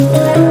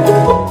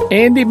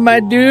Andy, my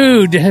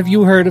dude, have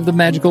you heard of the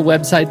magical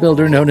website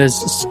builder known as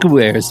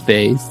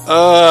Squarespace?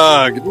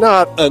 Ugh,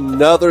 not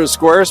another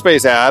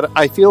Squarespace ad.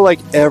 I feel like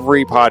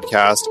every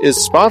podcast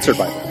is sponsored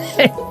by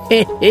them.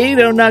 Hey,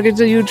 don't knock it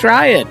till you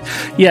try it.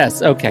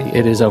 Yes, okay,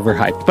 it is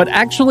overhyped, but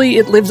actually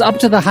it lives up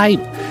to the hype.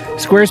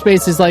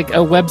 Squarespace is like a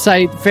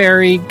website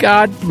fairy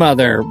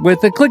godmother.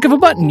 With a click of a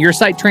button, your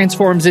site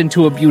transforms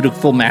into a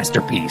beautiful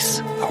masterpiece.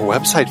 A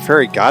website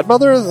fairy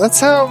godmother? That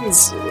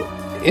sounds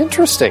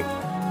interesting.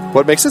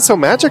 What makes it so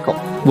magical?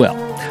 Well,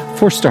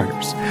 for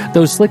starters,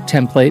 those slick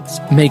templates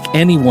make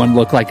anyone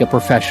look like a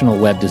professional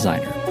web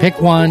designer.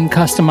 Pick one,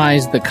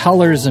 customize the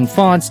colors and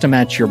fonts to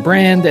match your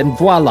brand, and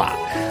voila.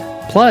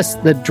 Plus,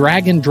 the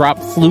drag-and-drop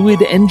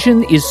fluid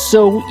engine is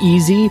so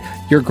easy,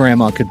 your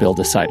grandma could build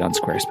a site on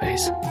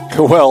Squarespace.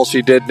 Well,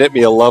 she did knit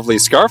me a lovely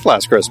scarf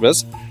last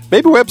Christmas.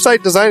 Maybe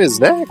website design is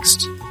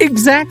next.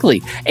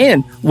 Exactly.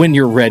 And when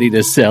you're ready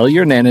to sell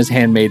your Nana's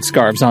handmade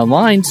scarves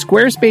online,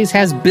 Squarespace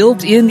has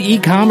built-in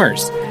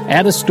e-commerce.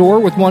 Add a store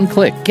with one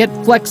click. Get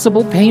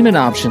flexible payment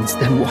options.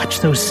 Then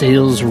watch those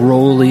sales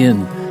roll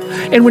in.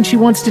 And when she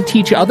wants to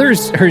teach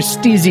others her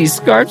steezy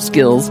scarf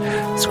skills,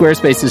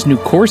 Squarespace's new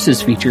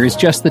courses feature is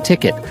just the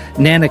ticket.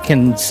 Nana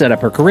can set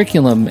up her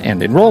curriculum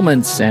and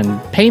enrollments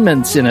and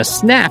payments in a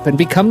snap and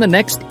become the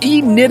next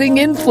e-knitting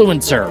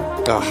influencer.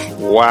 Oh,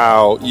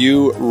 wow,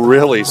 you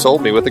really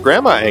sold me with the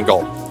grandma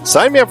angle.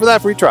 Sign me up for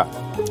that free trial.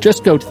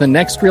 Just go to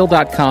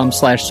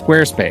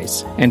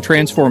thenextreel.com/Squarespace and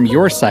transform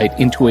your site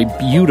into a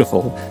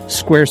beautiful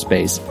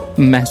Squarespace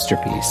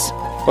masterpiece.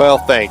 Well,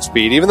 thanks,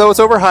 Pete. Even though it's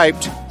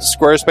overhyped,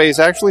 Squarespace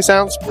actually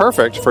sounds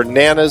perfect for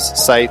Nana's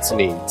site's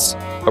needs.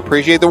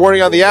 Appreciate the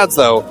warning on the ads,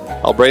 though.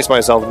 I'll brace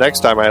myself next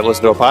time I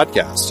listen to a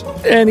podcast.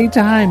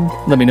 Anytime.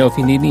 Let me know if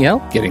you need any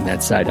help getting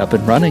that site up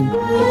and running.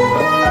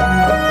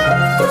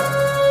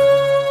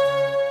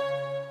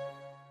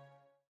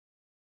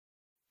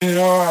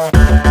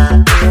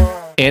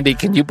 Andy,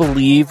 can you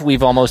believe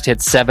we've almost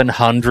hit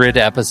 700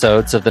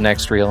 episodes of The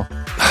Next Reel?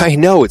 I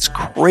know, it's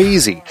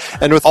crazy.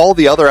 And with all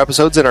the other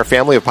episodes in our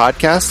family of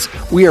podcasts,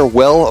 we are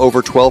well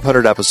over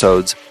 1,200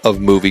 episodes of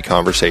movie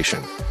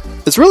conversation.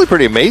 It's really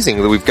pretty amazing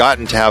that we've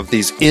gotten to have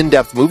these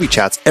in-depth movie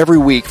chats every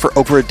week for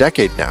over a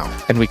decade now.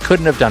 And we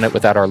couldn't have done it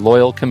without our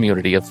loyal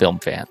community of film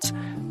fans.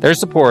 Their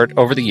support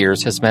over the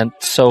years has meant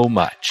so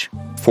much.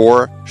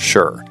 For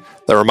sure.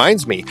 That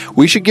reminds me,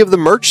 we should give the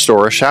merch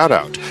store a shout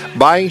out.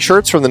 Buying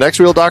shirts from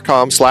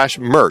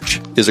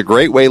thenextreel.com/merch is a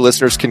great way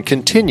listeners can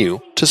continue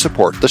to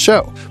support the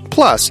show.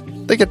 Plus,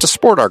 they get to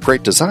sport our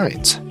great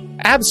designs.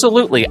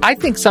 Absolutely. I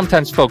think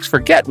sometimes folks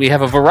forget we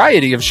have a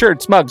variety of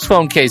shirts, mugs,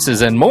 phone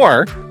cases, and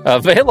more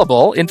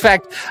available. In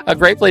fact, a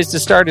great place to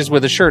start is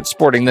with a shirt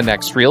sporting the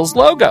Next Reel's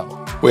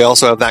logo. We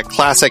also have that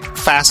classic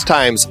Fast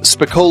Times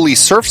Spicoli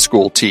Surf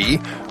School tee,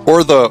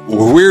 or the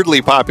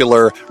weirdly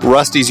popular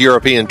Rusty's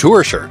European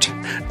Tour shirt.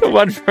 The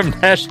one from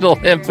National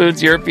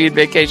Lampoon's European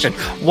Vacation.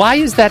 Why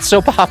is that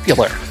so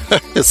popular?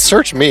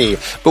 Search me,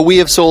 but we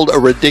have sold a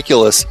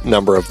ridiculous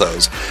number of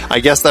those.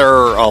 I guess there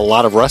are a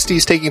lot of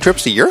Rustys taking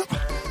trips to Europe?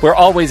 We're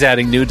always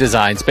adding new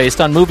designs based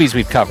on movies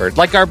we've covered,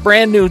 like our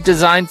brand new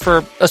design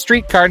for a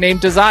streetcar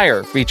named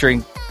Desire,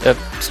 featuring a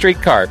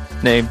streetcar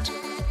named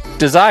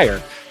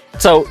Desire.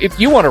 So if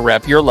you want to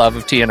rep your love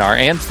of TNR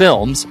and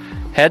films,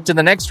 head to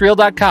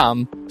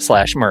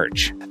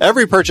thenextreel.com/merch.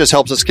 Every purchase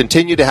helps us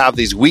continue to have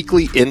these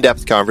weekly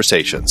in-depth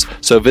conversations.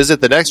 So visit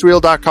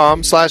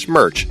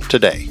thenextreel.com/merch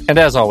today. And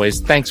as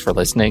always, thanks for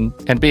listening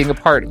and being a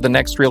part of the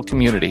Next Reel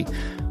community.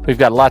 We've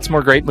got lots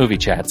more great movie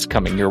chats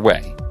coming your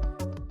way.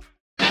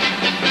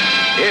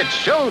 It's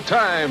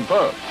showtime,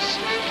 folks.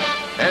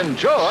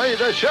 Enjoy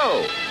the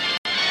show.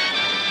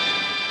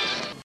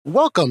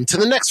 Welcome to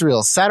The Next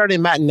Reel Saturday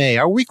Matinée,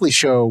 our weekly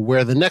show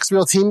where the Next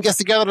Reel team gets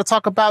together to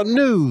talk about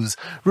news,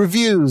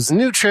 reviews,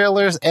 new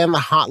trailers, and the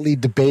hotly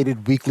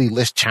debated weekly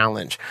list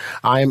challenge.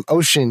 I am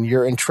Ocean,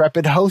 your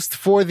intrepid host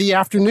for the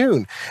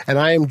afternoon, and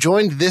I am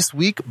joined this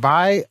week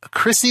by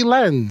Chrissy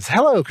Lenz.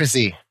 Hello,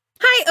 Chrissy.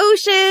 Hi,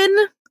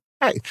 Ocean.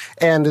 Hi.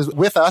 And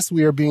with us,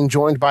 we are being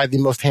joined by the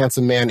most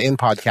handsome man in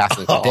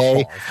podcasting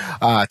today,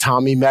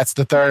 Tommy Metz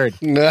III.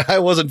 No, I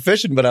wasn't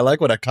fishing, but I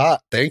like what I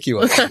caught. Thank you.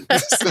 All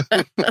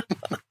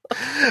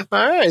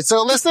right.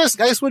 So let's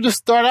guys, we'll just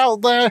start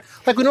out like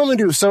we normally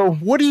do. So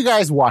what are you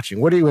guys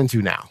watching? What are you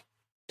into now?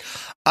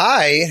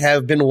 I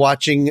have been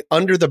watching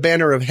Under the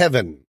Banner of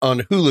Heaven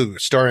on Hulu,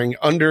 starring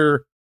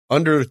Under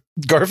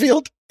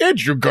Garfield?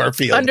 Andrew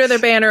Garfield. Under the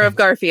Banner of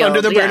Garfield.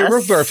 Under the Banner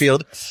of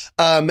Garfield.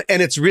 And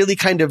it's really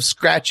kind of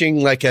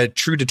scratching like a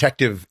True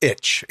Detective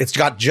itch. It's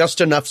got just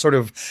enough sort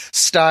of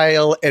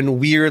style and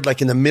weird,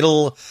 like in the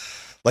middle,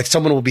 like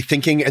someone will be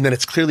thinking, and then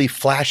it's clearly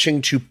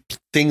flashing to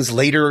things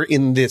later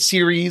in the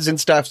series and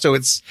stuff. So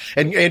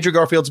and Andrew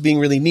Garfield's being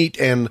really neat.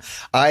 And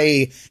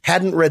I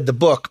hadn't read the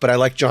book, but I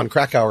like John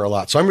Krakauer a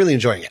lot. So I'm really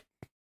enjoying it.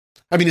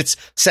 I mean, it's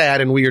sad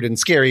and weird and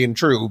scary and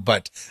true,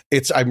 but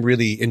I'm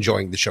really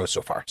enjoying the show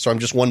so far. So I'm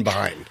just one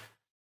behind.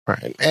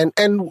 Right.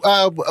 And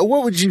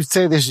what would you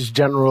say this is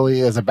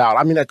generally is about?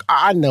 I mean, like,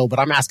 I know, but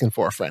I'm asking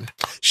for a friend.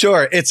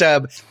 Sure. It's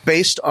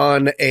based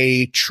on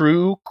a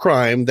true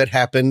crime that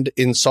happened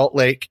in Salt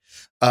Lake.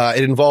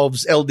 It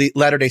involves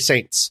Latter-day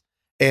Saints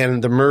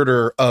and the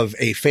murder of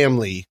a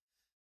family.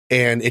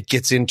 And it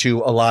gets into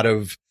a lot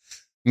of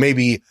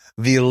maybe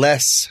the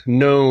less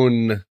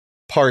known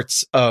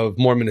parts of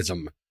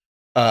Mormonism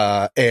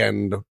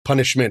and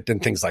punishment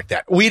and things like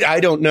that. I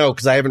don't know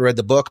because I haven't read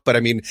the book, but I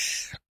mean,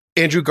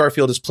 Andrew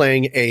Garfield is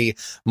playing a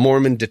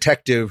Mormon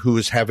detective who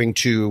is having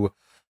to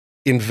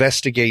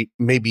investigate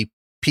maybe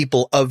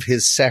people of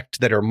his sect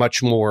that are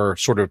much more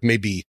sort of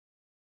maybe,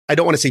 I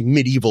don't want to say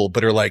medieval,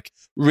 but are like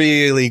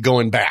really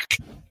going back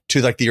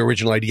to like the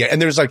original idea.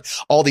 And there's like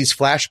all these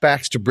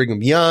flashbacks to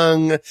Brigham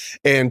Young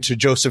and to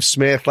Joseph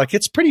Smith. Like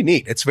it's pretty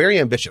neat. It's very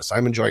ambitious.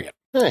 I'm enjoying it.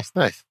 Nice.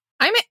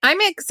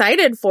 I'm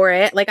excited for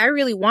it. Like I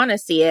really want to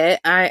see it.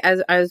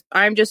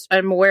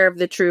 I'm aware of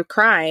the true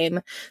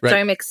crime, Right. so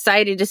I'm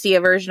excited to see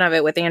a version of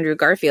it with Andrew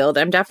Garfield.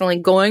 I'm definitely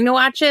going to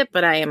watch it,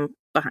 but I am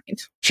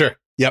behind. Sure.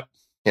 Yep.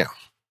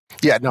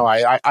 Yeah, no,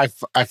 I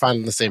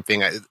find the same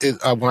thing.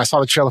 When I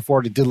saw the trailer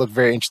for it, it did look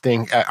very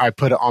interesting. I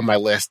put it on my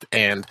list,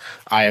 and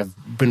I have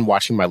been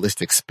watching my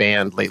list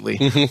expand lately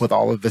with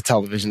all of the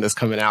television that's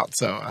coming out.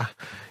 So,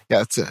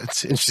 yeah, it's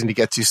interesting to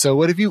get to. So,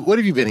 what have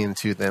you been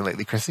into then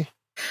lately, Chrissy?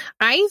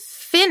 I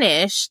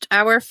finished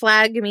Our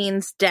Flag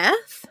Means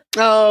Death.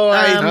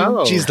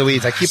 Geez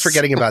Louise, I keep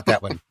forgetting about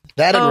that one.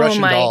 That and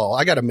Russian Doll.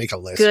 I got to make a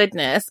list.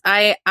 Goodness,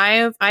 I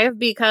have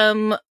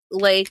become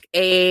like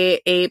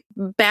a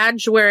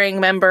badge wearing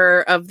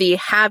member of the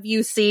Have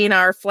You Seen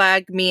Our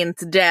Flag Means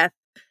Death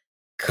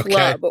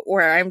club,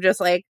 where I'm just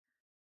like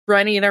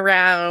running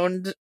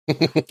around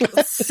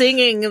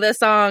singing the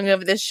song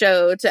of the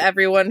show to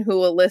everyone who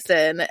will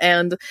listen.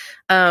 And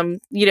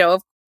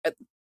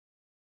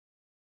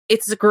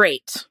it's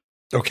great.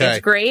 Okay. It's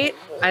great.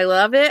 I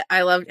love it.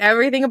 I loved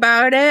everything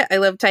about it. I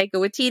love Taika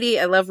Waititi.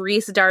 I love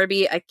Rhys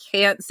Darby. I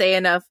can't say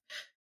enough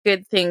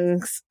good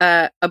things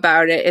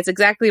about it. It's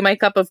exactly my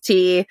cup of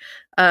tea,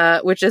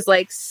 which is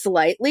like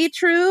slightly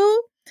true,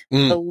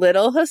 a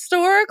little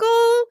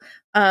historical,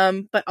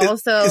 but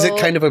also... Is it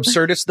kind of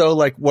absurdist, though,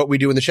 like What We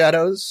Do in the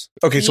Shadows?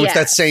 Okay, so it's that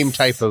Yes. same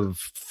type of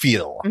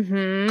feel.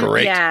 Mm-hmm.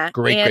 Great. Yeah.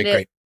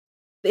 Great.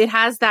 It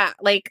has that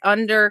like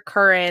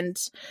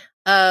undercurrent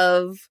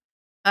of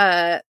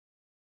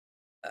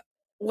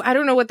I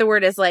don't know what the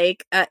word is,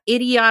 like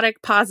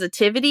idiotic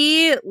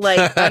positivity, like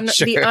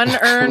Sure. the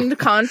unearned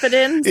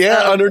confidence.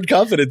 Unearned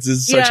confidence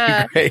is such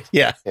a great.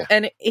 Yeah.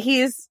 And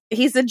he's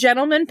a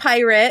gentleman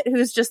pirate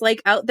who's just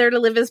like out there to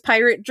live his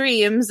pirate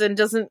dreams and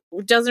doesn't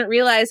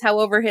realize how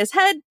over his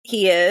head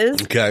he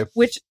is. Okay.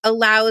 Which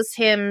allows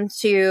him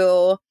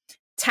to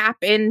tap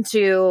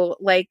into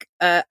like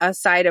a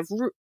side of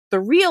the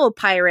real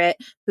pirate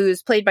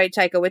who's played by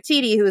Taika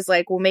Waititi, who's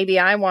like, well, maybe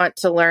I want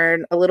to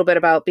learn a little bit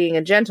about being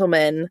a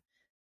gentleman.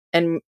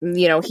 And,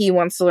 he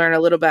wants to learn a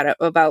little bit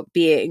about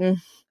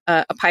being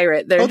a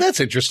pirate. That's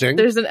interesting.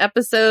 There's an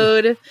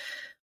episode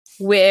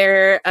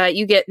where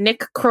you get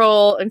Nick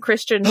Kroll and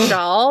Christian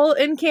Shaw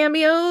in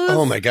cameos.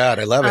 Oh, my God.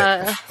 I love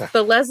it.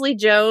 The Leslie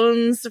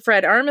Jones,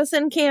 Fred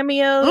Armisen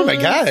cameos. Oh, my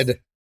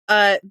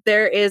God.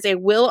 There is a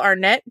Will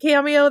Arnett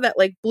cameo that,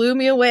 like, blew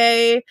me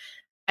away.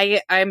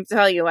 I'm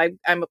telling you, I'm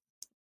a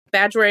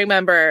badge-wearing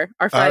member.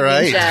 Our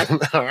Flag Means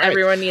Death. All right.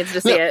 Everyone needs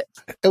to see it.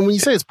 And when you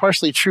say it's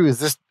partially true, is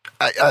this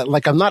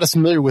like I'm not as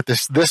familiar with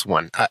this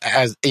one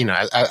as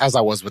as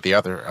I was with the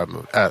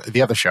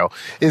other show.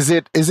 Is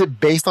it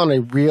based on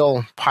a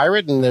real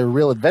pirate and their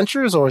real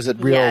adventures, or is it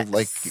real? Yes.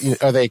 Like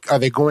are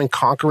they going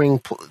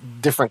conquering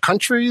different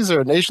countries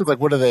or nations? Like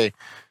what are they?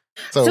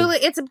 So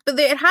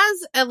it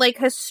has a like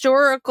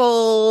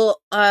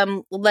historical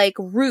like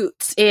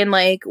roots in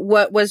like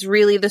what was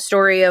really the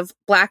story of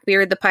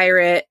Blackbeard the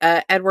pirate,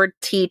 Edward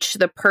Teach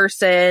the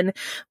person,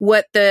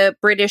 what the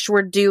British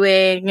were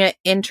doing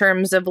in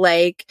terms of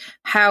like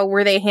how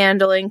were they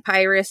handling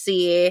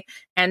piracy,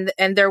 and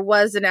there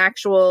was an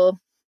actual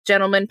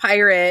gentleman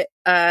pirate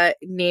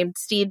named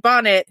Stede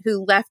Bonnet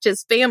who left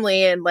his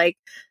family and like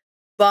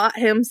bought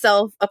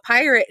himself a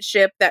pirate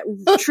ship that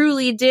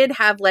truly did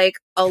have like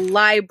a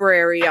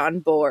library on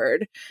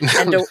board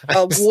and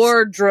a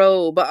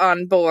wardrobe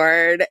on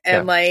board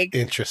and like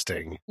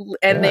interesting.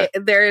 And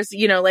there's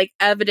like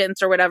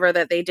evidence or whatever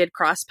that they did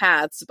cross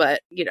paths,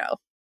 but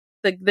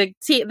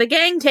the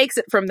gang takes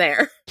it from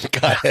there.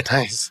 Got it.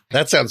 Nice.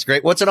 That sounds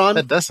great. What's it on?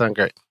 That does sound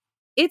great.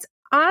 It's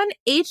on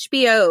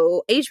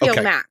HBO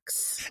Okay.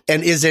 Max.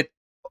 And is it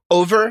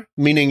over?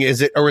 Meaning,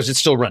 is it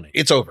still running?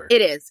 It's over. It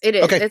is.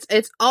 Okay.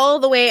 It's all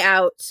the way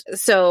out.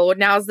 So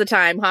now's the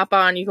time. Hop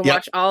on. You can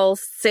watch all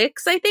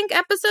 6, I think,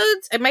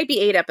 episodes. It might be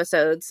 8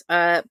 episodes.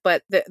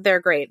 But they're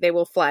great. They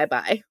will fly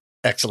by.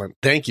 Excellent.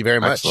 Thank you very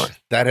much. Excellent.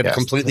 That had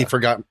completely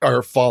forgotten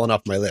or fallen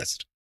off my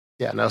list.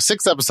 Yeah, no,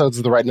 6 episodes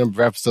is the right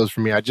number of episodes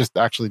for me. I just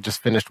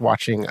finished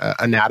watching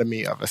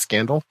Anatomy of a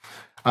Scandal,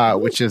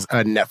 which is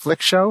a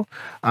Netflix show.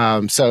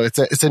 So it's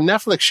a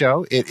Netflix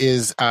show.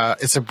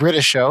 It's a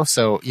British show.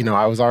 So,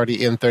 I was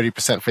already in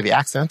 30% for the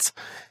accents.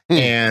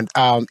 And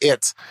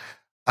it's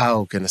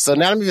Oh goodness! So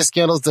Anatomy of a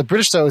Scandal is the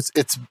British show.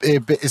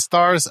 It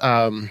stars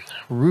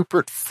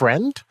Rupert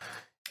Friend.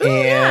 Ooh,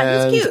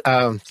 yeah, he's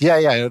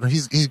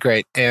cute. He's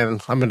great.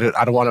 And I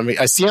don't want to make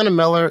Sienna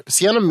Miller,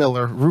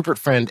 Rupert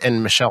Friend,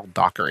 and Michelle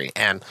Dockery.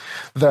 And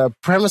the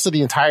premise of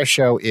the entire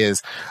show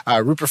is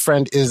Rupert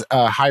Friend is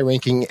a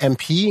high-ranking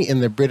MP in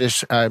the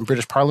British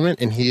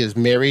Parliament, and he is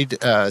married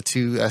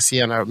to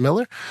Sienna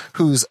Miller,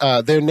 whose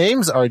their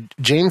names are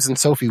James and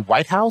Sophie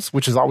Whitehouse,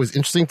 which is always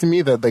interesting to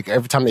me. That like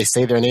every time they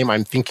say their name,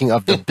 I'm thinking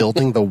of the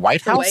building, the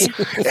White House,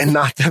 and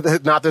not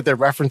that they're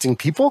referencing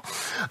people.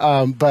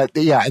 But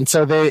yeah, and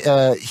so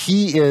they.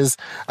 He's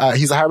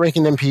a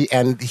high-ranking MP,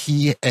 and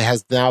he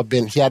had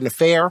an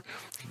affair,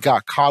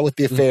 got caught with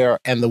the affair,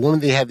 and the woman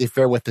that he had the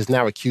affair with has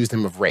now accused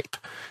him of rape.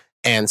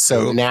 And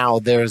so now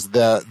there's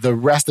the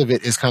rest of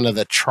it is kind of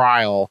the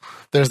trial.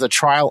 There's the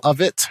trial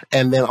of it,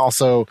 and then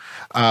also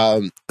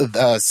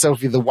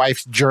Sophie, the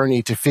wife's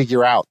journey to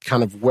figure out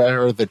kind of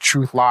where the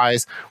truth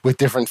lies, with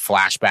different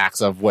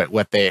flashbacks of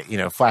what they,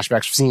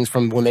 flashbacks scenes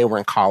from when they were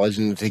in college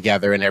and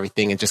together and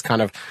everything, and just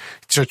kind of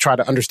to try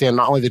to understand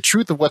not only the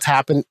truth of what's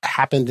happening,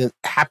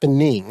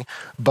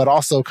 but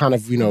also kind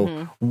of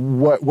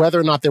whether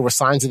or not there were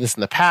signs of this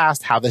in the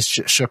past, how this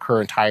shook her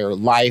entire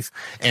life,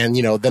 and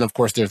then of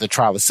course there's the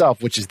trial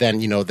itself, which is then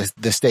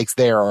the stakes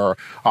there are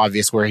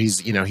obvious, where he's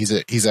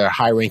a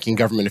high-ranking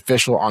government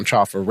official on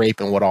trial for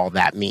rape and what all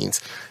that means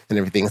and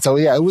everything. So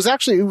yeah, it was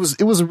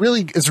a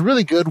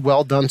really good,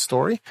 well done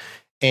story.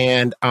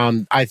 And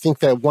I think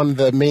that one of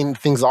the main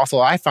things also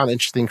I found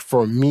interesting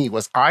for me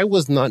was I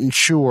was not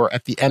sure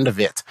at the end of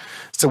it.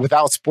 So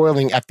without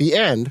spoiling, at the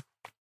end,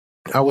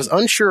 I was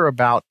unsure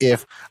about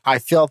if I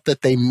felt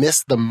that they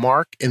missed the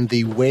mark in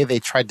the way they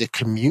tried to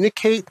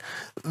communicate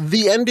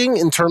the ending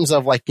in terms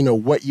of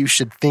what you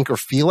should think or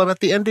feel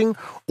about the ending,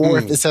 or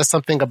if it says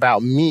something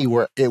about me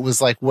where it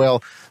was like,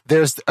 well,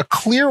 there's a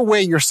clear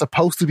way you're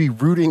supposed to be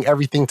rooting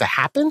everything to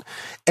happen,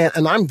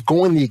 and I'm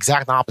going the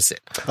exact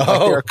opposite. Like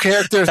there are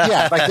characters,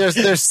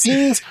 there's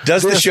scenes.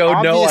 Does the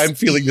show know I'm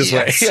feeling this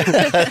way?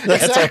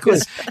 Exactly.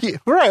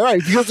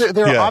 Right. Because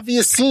there are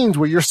obvious scenes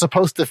where you're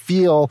supposed to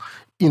feel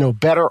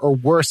better or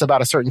worse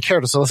about a certain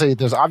character. So let's say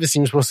there's obviously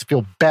you're supposed to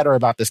feel better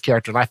about this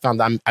character, and I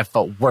found I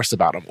felt worse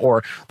about him.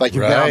 Or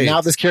now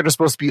this character is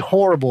supposed to be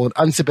horrible and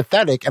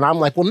unsympathetic, and I'm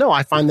like, well, no,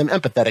 I find them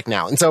empathetic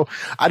now. And so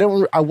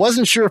I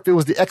wasn't sure if it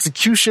was the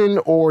execution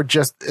or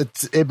just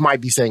it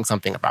might be saying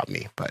something about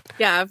me. But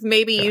yeah,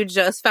 maybe you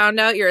just found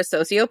out you're a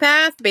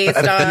sociopath based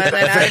on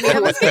Anatomy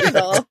of a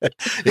Scandal.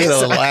 You're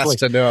the last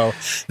to know.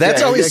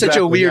 That's always such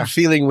a weird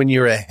feeling when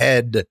you're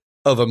ahead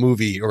of a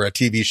movie or a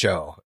TV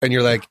show, and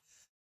you're like,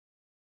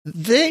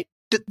 they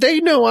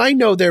know I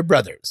know they're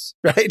brothers,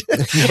 right?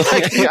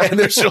 And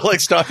they're still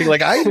stalking,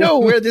 I know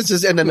where this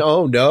is, and then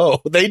oh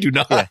no, they do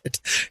not,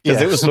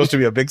 because it was supposed to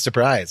be a big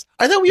surprise.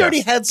 I thought we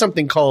already had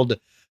something called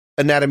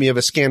Anatomy of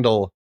a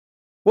Scandal.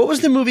 What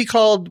was the movie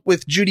called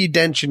with Judi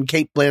Dench and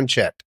Cate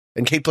Blanchett?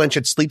 And Cate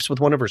Blanchett sleeps with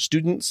one of her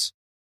students.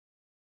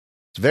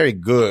 It's very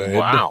good.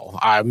 Wow,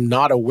 I'm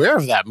not aware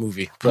of that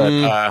movie,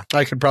 but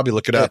I could probably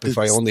look it up if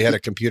I only had a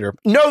computer.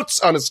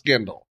 Notes on a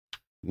Scandal.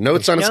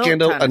 Notes on a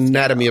Scandal,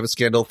 Anatomy of a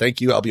Scandal.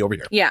 Thank you. I'll be over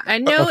here. Yeah, a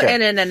note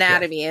and an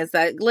anatomy is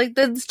that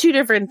that's two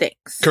different things.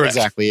 Correct.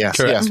 Exactly. Yes.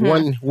 Correct. Yes.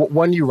 Mm-hmm.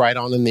 One you write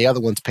on, and the other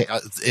one's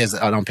is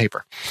on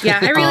paper. Yeah,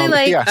 I really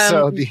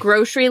like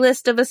Grocery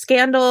List of a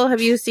Scandal.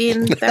 Have you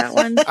seen that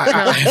one?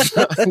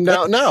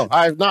 No,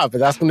 I've not. But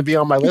that's going to be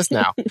on my list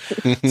now.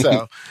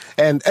 So,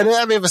 and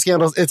Anatomy of a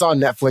Scandal, it's on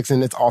Netflix,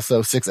 and it's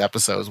also 6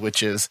 episodes,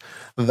 which is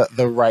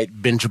the right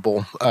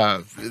bingeable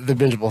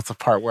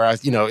part where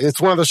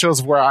it's one of those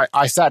shows where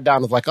I sat down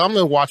and was like, I'm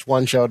going to watch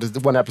one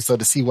episode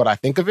to see what I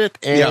think of it.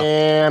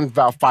 And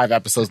about 5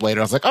 episodes later,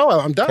 I was like, oh, well,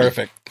 I'm done.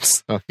 Perfect.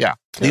 So, yeah.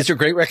 These are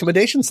great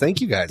recommendations.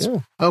 Thank you, guys. Yeah.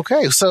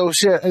 Okay. So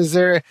is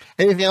there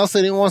anything else that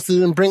anyone wants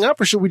to bring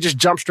up, or should we just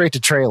jump straight to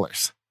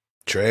trailers?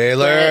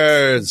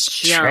 Trailers.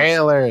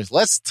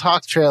 Let's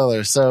talk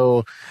trailers.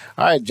 So,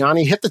 all right,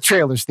 Johnny, hit the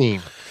trailers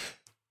theme.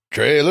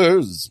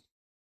 Trailers.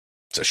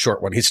 It's a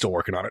short one. He's still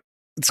working on it.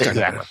 It's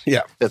exactly.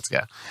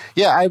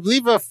 Yeah, I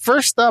believe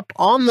first up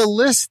on the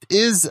list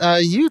is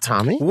you,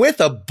 Tommy.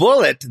 With a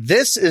bullet.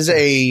 This is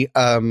a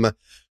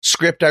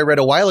script I read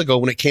a while ago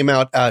when it came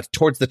out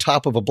towards the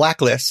top of a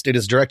blacklist. It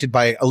is directed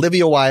by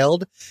Olivia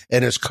Wilde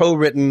and is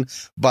co-written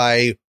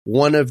by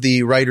one of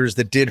the writers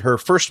that did her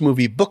first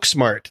movie,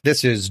 Booksmart.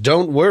 This is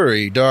Don't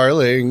Worry,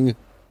 Darling.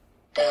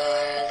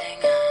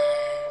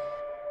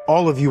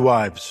 All of you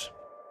wives.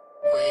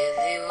 With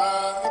you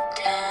all the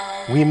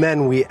time. We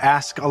men, we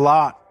ask a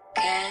lot.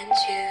 Can't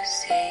you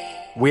see?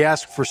 We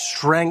ask for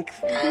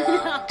strength,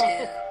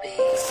 To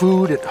be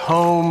food at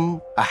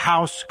home, a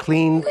house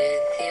cleaned,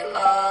 with you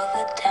all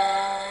the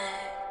time.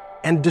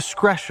 and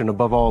discretion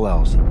above all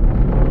else.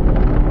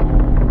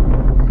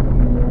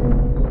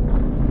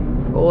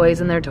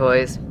 Boys and their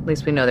toys. At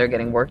least we know they're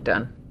getting work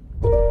done.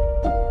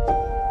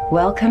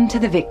 Welcome to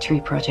the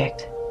Victory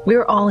Project.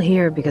 We're all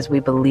here because we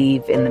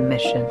believe in the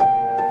mission.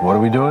 What are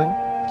we doing?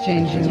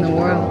 Changing the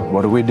world.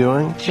 What are we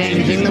doing?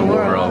 Changing the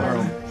world.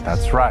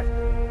 That's right.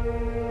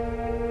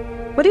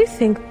 What do you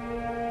think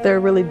they're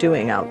really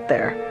doing out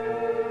there?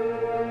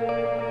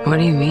 What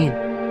do you mean?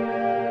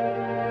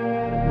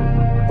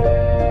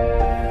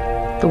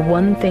 The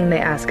one thing they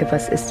ask of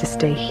us is to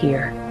stay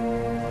here.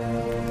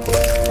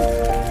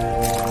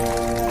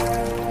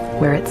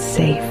 Where it's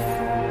safe.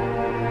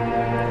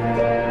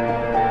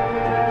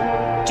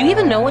 Do you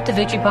even know what the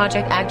Victory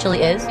Project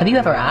actually is? Have you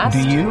ever asked?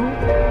 Do you?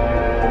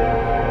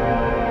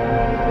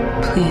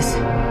 Please.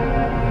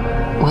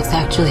 What's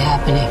actually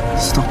happening?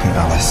 Stop it,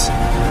 Alice.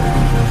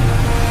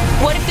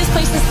 What if this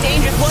place is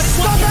dangerous? What if...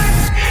 Stop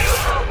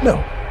it!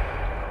 No.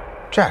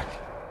 Jack,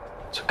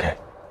 it's okay.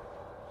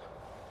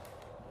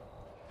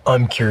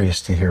 I'm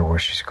curious to hear where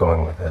she's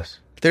going with this.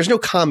 There's no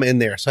comma in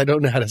there, so I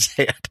don't know how to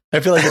say it. I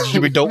feel like it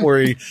should be, don't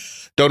worry,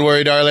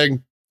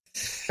 darling.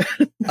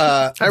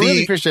 I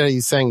really appreciate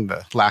you saying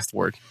the last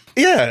word.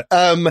 Yeah.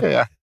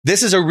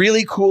 This is a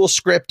really cool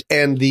script,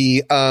 and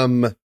the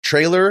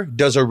trailer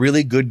does a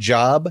really good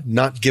job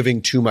not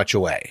giving too much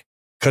away,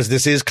 because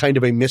this is kind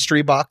of a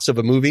mystery box of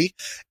a movie.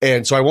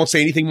 And so I won't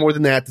say anything more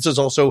than that. This is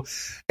also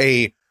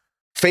a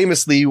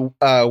famously,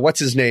 what's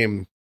his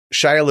name?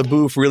 Shia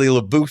LaBeouf really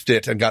LaBeoufed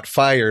it and got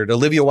fired.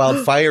 Olivia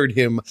Wilde fired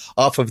him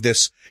off of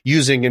this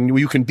using, and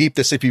you can beep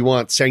this if you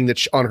want, saying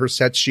that on her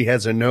sets she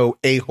has a no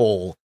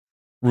a-hole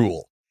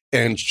rule.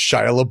 And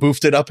Shia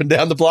LaBeoufed it up and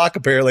down the block,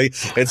 apparently.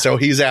 And so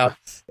he's out.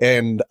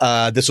 And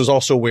this was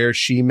also where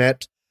she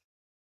met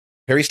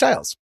Harry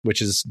Styles, which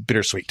is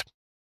bittersweet,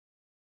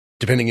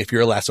 depending if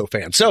you're a Lasso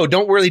fan. So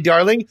don't worry,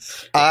 darling.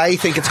 I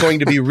think it's going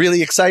to be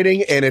really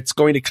exciting, and it's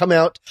going to come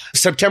out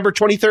September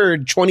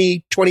 23rd,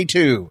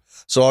 2022.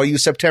 So all you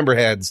September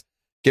heads,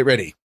 get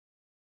ready.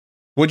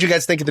 What'd you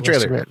guys think of the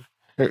trailer?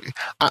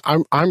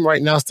 I'm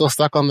right now still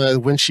stuck on the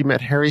when she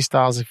met Harry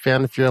Styles, a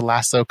fan if you're a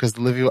Lasso, because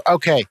Olivia.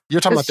 Okay,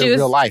 you're talking about their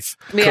real life.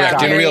 Yeah,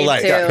 correct, in real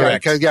life. Yeah,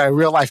 correct. Yeah, in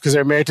real life, because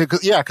they're married to.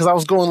 Because I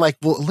was going like,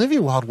 well,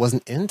 Olivia Wilde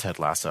wasn't in Ted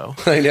Lasso.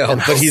 I know,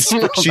 but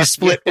she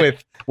split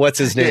with what's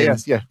his name?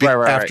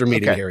 Right, after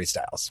meeting okay. Harry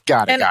Styles.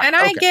 Got it.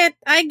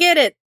 I get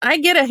it. I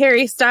get a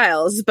Harry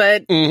Styles,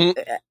 but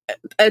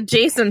a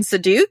Jason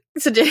Sudeikis,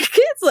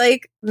 it's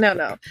like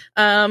no.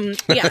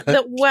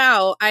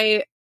 Wow,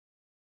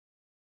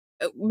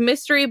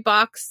 mystery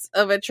box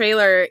of a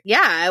trailer. Yeah,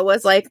 I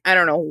was like, I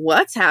don't know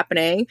what's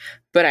happening,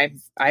 but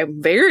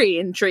I'm very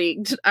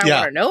intrigued. I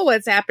want to know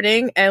what's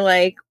happening, and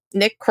like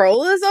Nick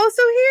Kroll is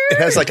also here. It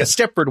has like a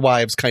Stepford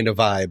Wives kind of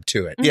vibe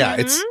to it. Yeah,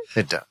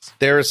 it does.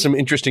 There are some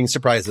interesting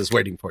surprises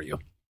waiting for you.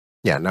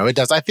 Yeah, no, it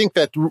does. I think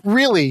that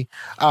really,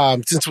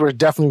 since we're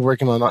definitely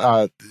working on,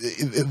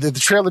 the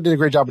trailer did a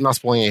great job of not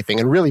spoiling anything.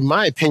 And really,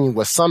 my opinion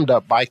was summed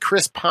up by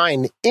Chris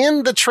Pine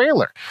in the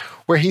trailer,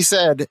 where he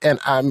said,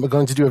 and I'm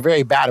going to do a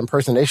very bad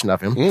impersonation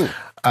of him,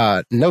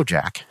 no,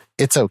 Jack,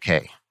 it's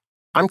okay.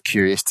 I'm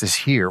curious to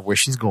hear where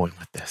she's going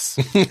with this.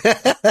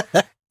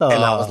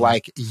 And I was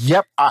like,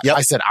 yep.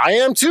 I said, I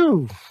am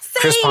too.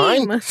 Chris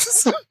Pine.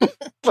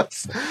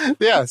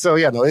 Yeah. So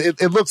yeah, no,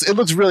 it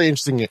looks really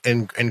interesting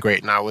and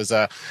great. And I was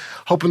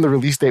hoping the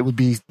release date would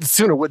be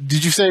sooner. What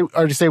did you say?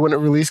 Already say when it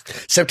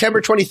released? September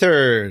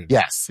 23rd.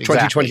 Yes,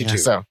 exactly.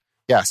 2022.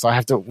 Yeah, so I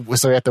have to.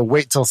 So we have to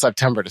wait till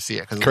September to see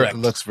it, because it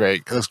looks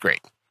great.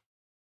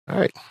 All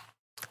right,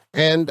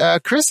 and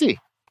Chrissy.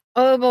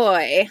 Oh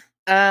boy.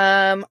 So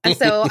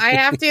I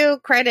have to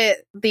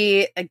credit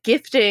the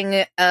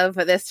gifting of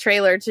this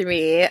trailer to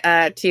me,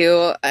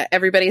 to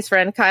everybody's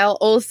friend Kyle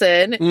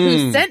Olson,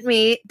 who sent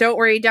me Don't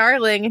Worry,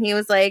 Darling. And he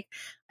was like,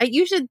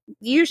 you should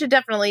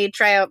definitely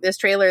try out this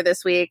trailer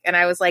this week. And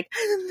I was like,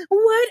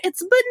 what?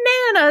 It's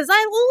bananas.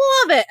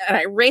 I love it. And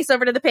I race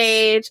over to the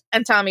page,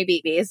 and Tommy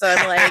beat me. So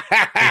I'm like,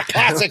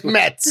 classic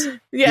Mets.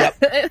 Yeah.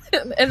 Yep.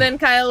 And then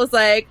Kyle was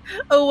like,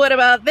 oh, what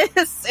about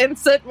this? And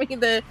sent me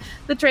the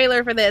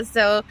trailer for this.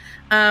 So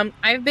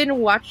I've been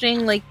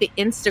watching like the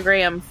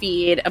Instagram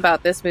feed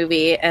about this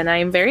movie, and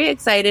I'm very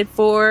excited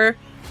for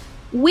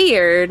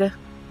Weird,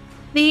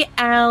 the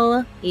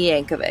Al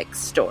Yankovic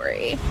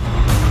story.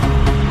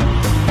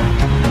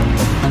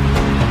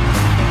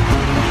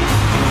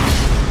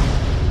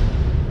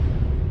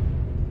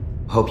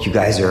 Hope you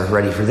guys are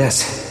ready for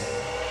this.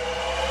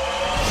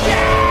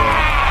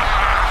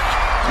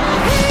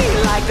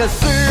 Like a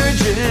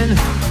surgeon,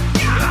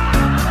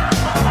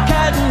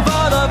 cutting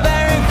for the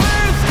very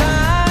first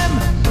time.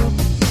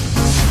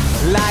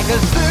 Like a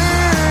surgeon.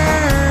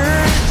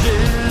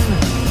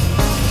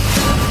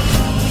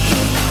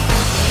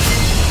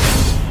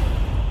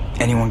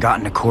 Anyone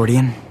got an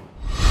accordion?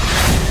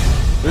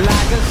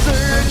 Like a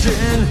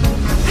surgeon.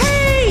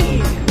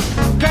 Hey,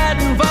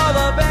 cutting for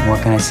the very.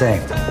 What can I say?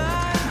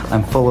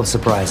 I'm full of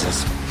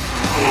surprises. I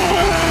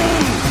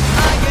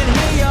can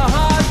hear your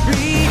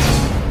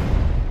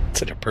heartbeat.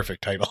 Such a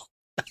perfect title.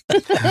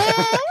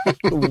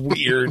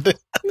 Weird.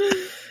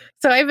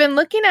 So I've been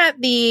looking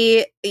at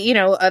the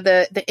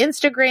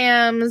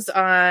Instagrams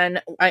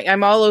on.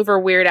 I'm all over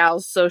Weird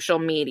Al's social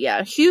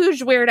media.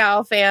 Huge Weird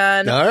Al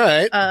fan. All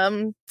right.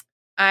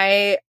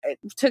 I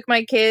took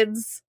my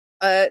kids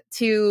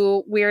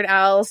to Weird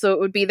Al, so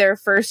it would be their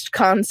first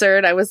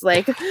concert. I was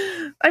like,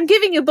 I'm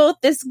giving you both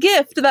this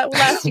gift that will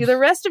last you the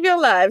rest of your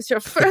lives. Your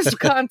first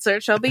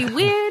concert shall be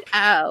Weird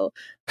Al.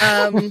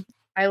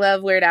 I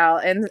love Weird Al.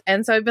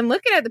 And so I've been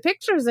looking at the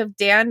pictures of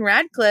Dan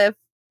Radcliffe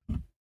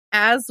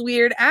as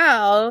Weird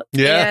Al.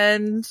 Yeah.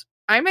 And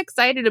I'm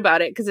excited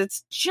about it because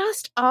it's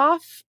just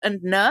off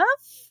enough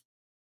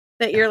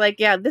that you're like,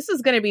 yeah, this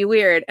is going to be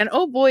weird. And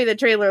oh boy, the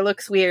trailer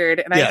looks weird.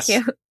 And Yes.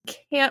 I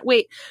can't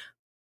wait.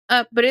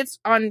 But it's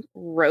on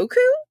Roku?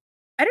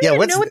 I don't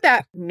even know what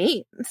that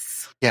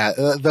means. Yeah,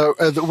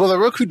 the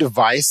Roku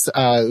device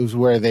was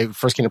where they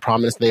first came to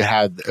prominence.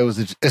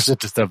 It's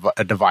just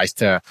a device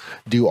to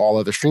do all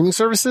other streaming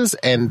services,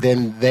 and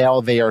then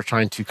they are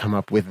trying to come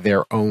up with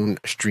their own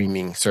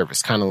streaming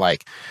service, kind of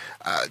like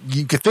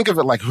you could think of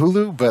it like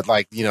Hulu, but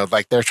like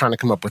they're trying to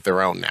come up with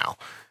their own now.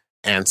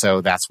 And so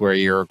that's where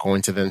you're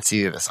going to then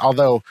see this.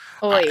 Although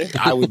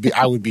I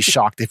would be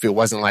shocked if it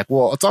wasn't like,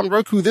 well, it's on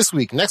Roku this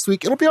week. Next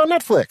week it'll be on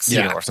Netflix,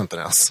 or something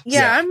else.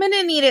 Yeah, I'm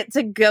gonna need it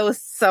to go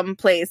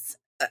someplace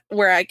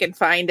where I can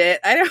find it.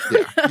 I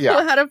don't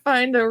know how to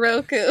find a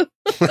Roku.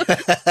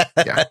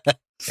 Yeah.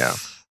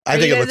 I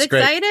think it looks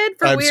great. Excited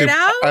for Weird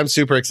Al? I'm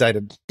super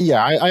excited.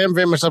 Yeah, I am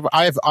very much.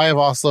 I have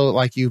also,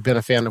 like you, been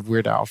a fan of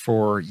Weird Al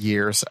for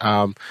years.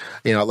 I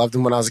loved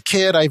him when I was a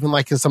kid. I even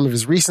liked some of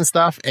his recent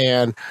stuff.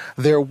 And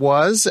there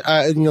was,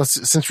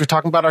 since we're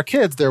talking about our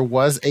kids, there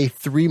was a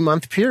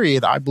 3-month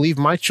period. I believe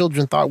my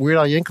children thought Weird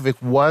Al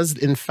Yankovic was,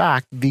 in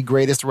fact, the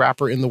greatest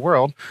rapper in the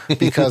world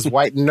because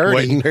White and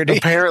Nerdy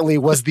apparently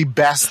was the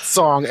best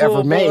song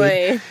ever made.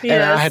 Boy.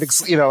 And I had,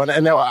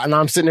 and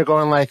I'm sitting there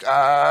going like,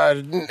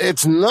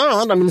 it's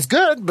not. I mean, it's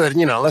good, but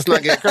let's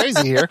not get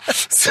crazy here.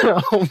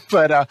 So,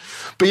 but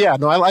yeah,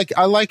 no, I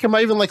like him.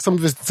 I even like some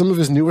of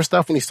his newer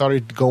stuff when he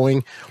started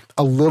going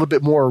a little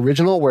bit more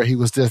original, where he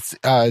was just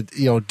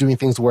doing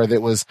things where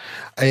it was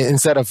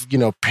instead of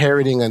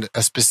parroting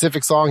a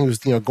specific song, he was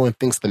going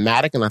things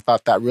thematic, and I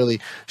thought that really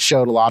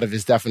showed a lot of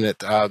his definite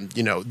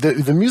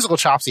the musical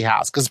chops he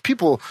has, because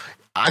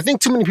I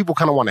think too many people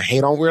kind of want to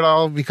hate on Weird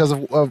Al because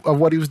of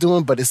what he was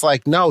doing, but it's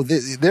like, no,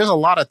 there's a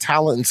lot of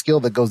talent and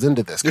skill that goes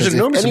into this. There's an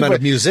enormous amount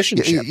of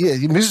musicianship. Yeah,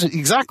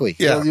 exactly.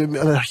 Yeah.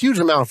 A huge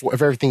amount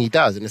of everything he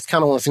does. And it's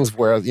kind of one of those things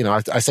where,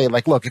 I say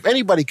like, look, if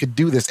anybody could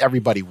do this,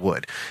 everybody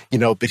would,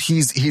 but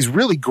he's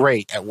really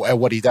great at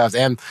what he does.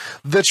 And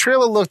the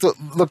trailer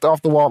looked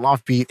off the wall and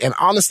offbeat. And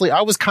honestly,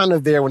 I was kind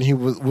of there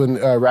when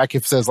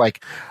Radcliffe says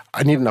like,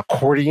 I need an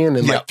accordion,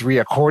 and like 3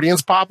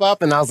 accordions pop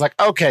up, and I was like,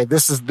 okay,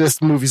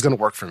 this movie's going to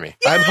work for me.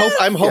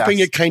 I'm hoping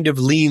it kind of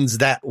leans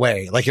that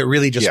way. Like it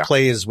really just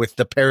plays with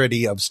the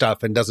parody of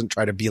stuff and doesn't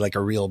try to be like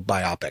a real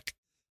biopic.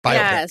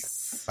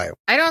 Yes.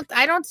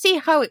 I don't see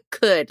how it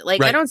could.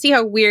 Like, I don't see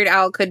how Weird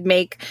Al could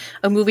make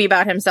a movie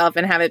about himself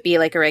and have it be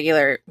like a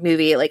regular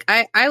movie. Like,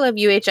 I love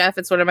UHF.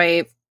 It's one of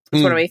my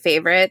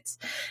favorites.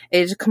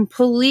 It's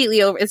completely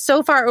it's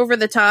so far over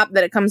the top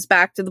that it comes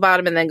back to the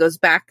bottom and then goes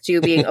back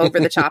to being over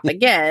the top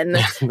again.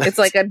 It's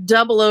like a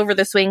double over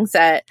the swing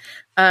set.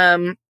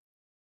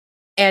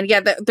 And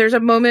yeah, there's a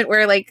moment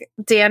where like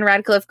Dan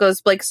Radcliffe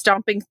goes like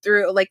stomping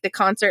through like the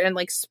concert and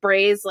like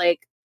sprays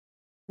like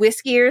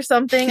whiskey or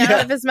something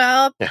out of his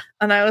mouth. Yeah.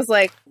 And I was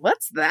like,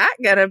 what's that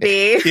gonna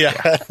be? Yeah.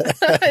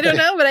 I don't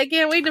know, but I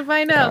can't wait to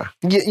find out.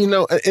 Yeah, and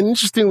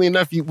interestingly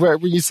enough,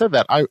 when you said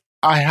that, I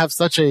have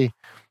such an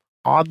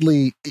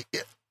oddly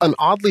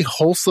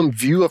wholesome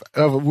view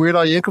of Weird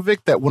Al Yankovic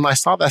that when I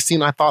saw that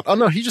scene, I thought, oh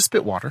no, he just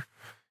spit water.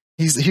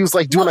 He was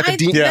like doing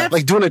Dean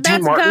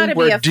Martin,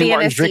 where Dean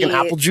Martin's drinking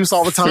apple juice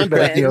all the time,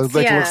 but it looks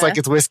like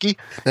it's whiskey.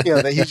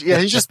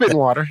 He's just spitting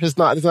water. There's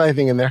not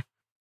anything in there.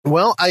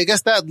 Well, I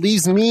guess that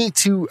leaves me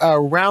to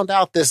round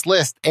out this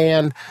list.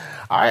 And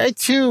I,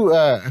 too,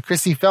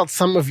 Chrissy, felt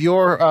some of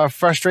your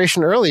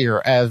frustration earlier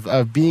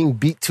of being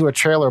beat to a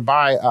trailer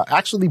by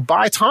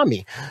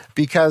Tommy,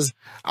 because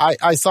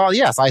I saw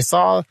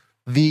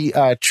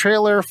the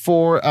trailer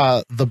for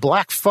The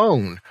Black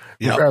Phone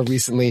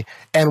recently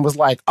and was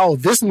like, oh,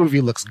 this movie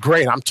looks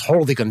great. I'm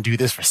totally going to do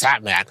this for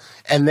Satman.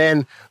 And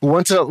then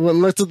looked at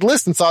the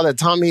list and saw that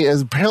Tommy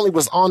apparently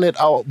was on it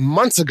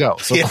months ago.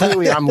 So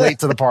clearly I'm late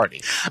to the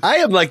party. I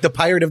am like the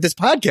pirate of this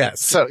podcast.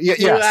 So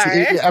you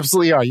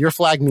absolutely are. Your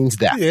flag means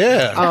that.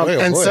 Yeah.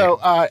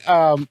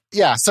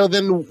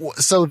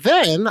 So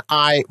then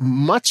I,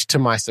 much to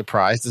my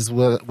surprise, is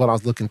what I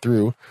was looking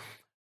through,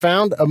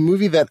 found a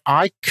movie that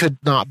I could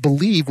not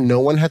believe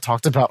no one had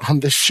talked about on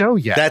this show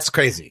yet. That's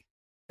crazy.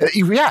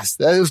 Yes,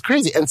 that was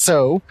crazy. And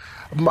so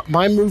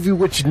my movie,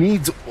 which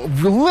needs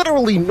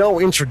literally no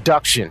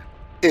introduction,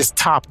 is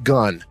Top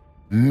Gun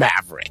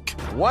Maverick.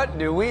 What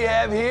do we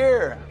have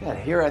here? Yeah,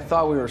 here I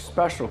thought we were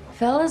special.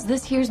 Fellas,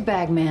 this here's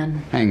Bagman.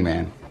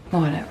 Hangman.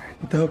 Whatever.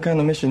 What the hell kind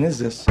of mission is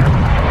this?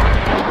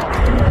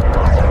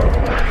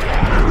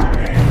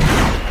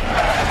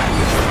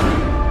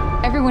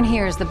 Everyone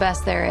here is the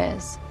best there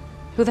is.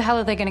 Who the hell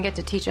are they going to get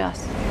to teach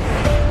us?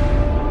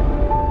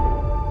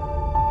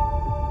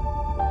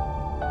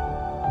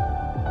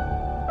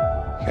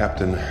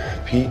 Captain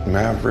Pete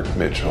Maverick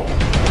Mitchell.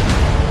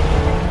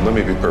 Let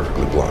me be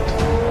perfectly blunt.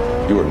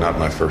 You are not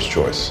my first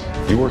choice.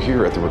 You are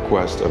here at the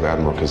request of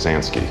Admiral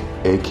Kazansky,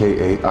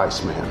 a.k.a.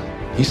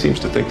 Iceman. He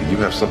seems to think that you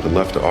have something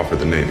left to offer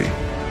the Navy.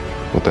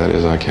 What that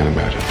is, I can't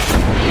imagine.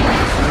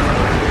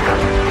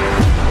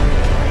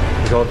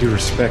 With all due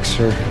respect,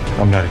 sir,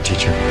 I'm not a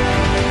teacher.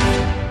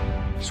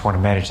 Just want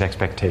to manage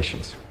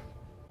expectations.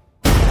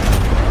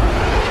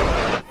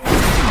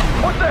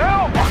 What the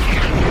hell?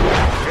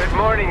 Good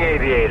morning,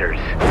 aviators.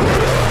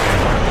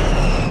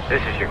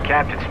 This is your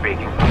captain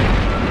speaking.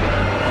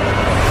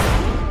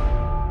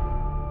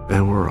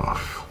 And we're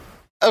off.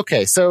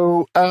 Okay,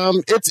 so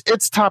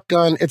it's Top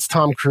Gun, it's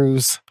Tom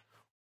Cruise.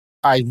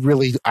 I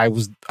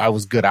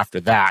was good after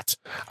that.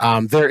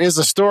 There is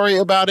a story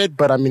about it,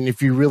 but I mean, if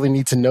you really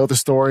need to know the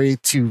story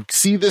to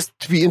see this,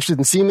 to be interested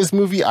in seeing this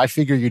movie, I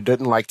figure you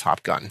didn't like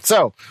Top Gun.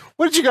 So,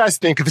 what did you guys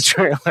think of the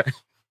trailer?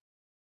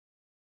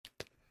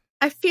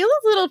 I feel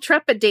a little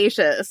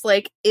trepidatious.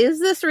 Like, is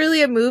this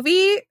really a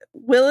movie?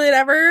 Will it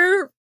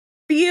ever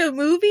be a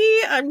movie?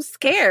 I'm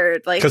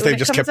scared. Like, because they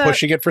just kept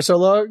pushing it for so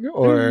long,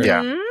 or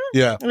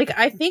yeah. Like,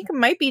 I think it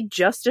might be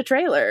just a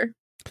trailer.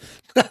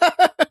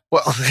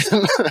 well,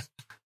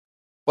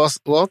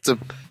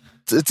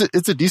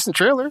 it's a decent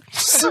trailer.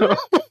 So.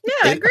 Yeah,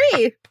 I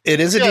agree. It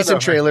is a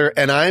decent trailer,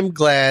 and I'm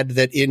glad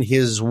that in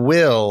his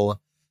will,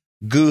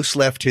 Goose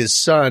left his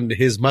son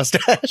his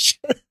mustache.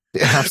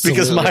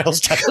 Because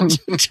Miles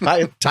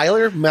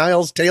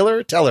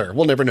Taylor,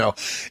 we'll never know,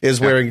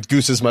 is wearing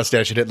Goose's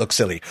mustache, and it looks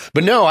silly.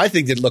 But no, I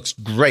think it looks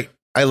great.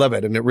 I love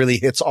it, and it really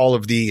hits all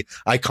of the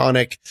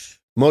iconic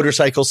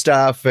motorcycle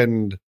stuff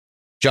and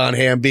John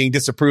Hamm being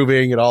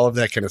disapproving and all of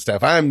that kind of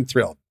stuff. I'm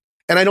thrilled.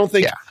 And I don't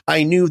think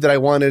I knew that I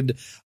wanted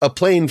a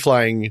plane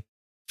flying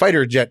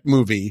fighter jet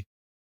movie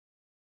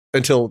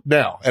until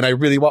now. And I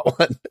really want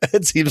one.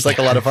 It seems like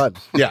a lot of fun.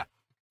 Yeah.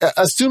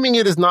 Assuming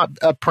it is not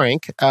a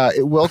prank,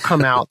 it will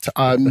come out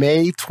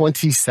May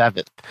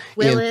 27th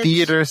in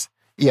theaters.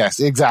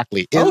 Yes,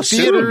 exactly. In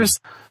theaters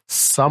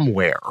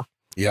somewhere.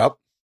 Yep.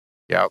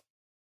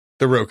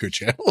 The Roku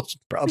channel.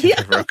 Probably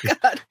the Roku.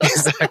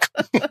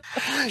 Exactly.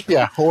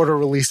 Yeah, order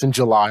release in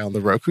July on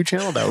the Roku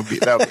channel. That would be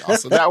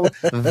awesome.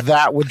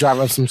 That would drive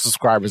up some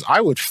subscribers.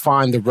 I would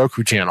find the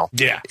Roku channel.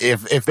 Yeah.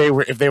 If they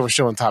were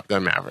showing Top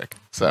Gun Maverick.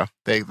 So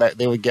they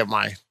would get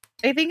my.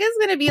 I think it's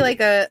gonna be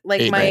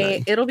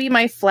it'll be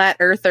my flat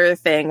earther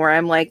thing where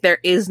I'm like, there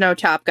is no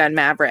Top Gun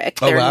Maverick.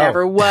 There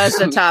never was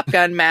a Top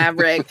Gun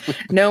Maverick.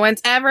 No one's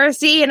ever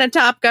seen a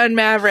Top Gun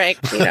Maverick.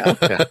 You know.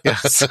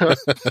 Yes.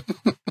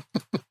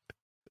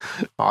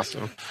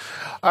 Awesome.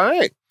 All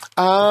right.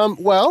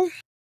 Well,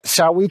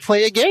 shall we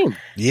play a game?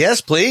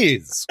 Yes,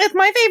 please. It's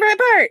my favorite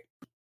part.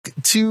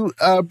 To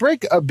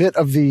break a bit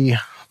of the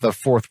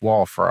fourth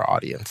wall for our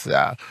audience,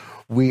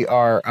 we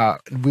are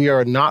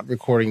not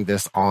recording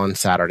this on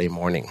Saturday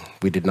morning.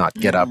 We did not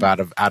get up out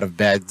of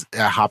bed,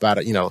 hop out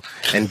of,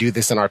 and do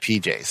this in our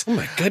PJs. Oh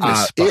my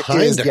goodness!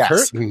 Behind the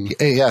curtain.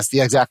 Yes,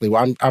 exactly.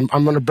 Well, I'm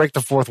going to break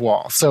the fourth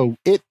wall. So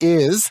it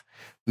is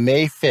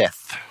May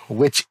 5th,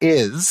 which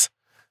is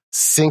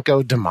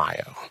Cinco de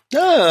Mayo.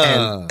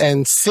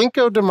 And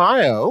Cinco de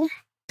Mayo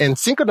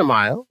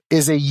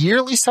is a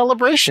yearly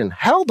celebration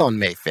held on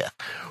May 5th,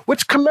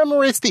 which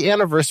commemorates the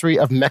anniversary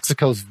of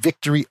Mexico's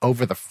victory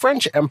over the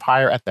French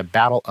Empire at the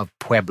Battle of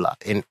Puebla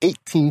in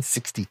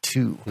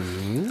 1862.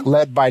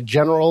 Led by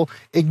General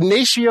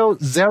Ignacio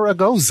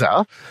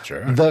Zaragoza,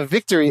 the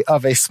victory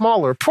of a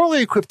smaller,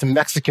 poorly equipped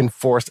Mexican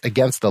force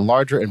against the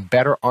larger and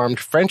better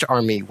armed French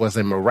army was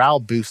a morale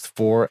boost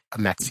for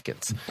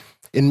Mexicans.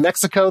 In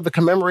Mexico, the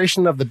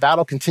commemoration of the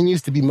battle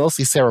continues to be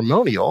mostly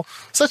ceremonial,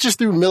 such as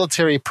through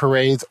military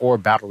parades or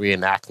battle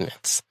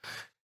reenactments.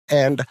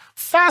 And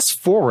fast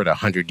forward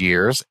 100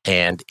 years,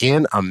 and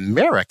in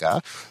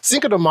America,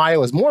 Cinco de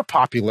Mayo is more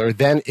popular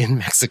than in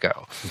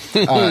Mexico.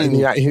 So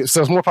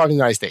it's more popular in the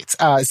United States.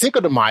 Cinco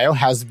de Mayo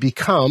has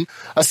become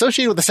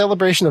associated with the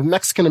celebration of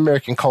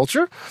Mexican-American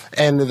culture,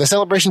 and the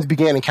celebrations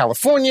began in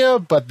California,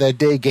 but the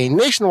day gained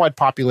nationwide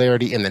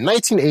popularity in the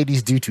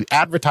 1980s due to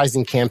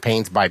advertising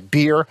campaigns by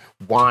beer,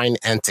 wine,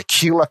 and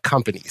tequila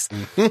companies.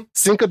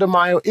 Cinco de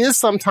Mayo is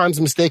sometimes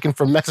mistaken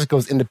for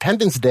Mexico's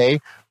Independence Day,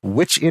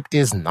 which it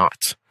is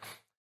not.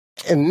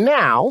 And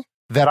now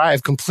that I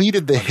have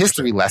completed the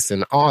history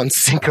lesson on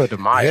Cinco de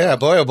Mayo. Yeah,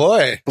 boy, oh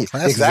boy.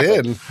 Class is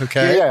in.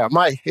 Okay.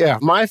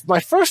 My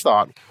first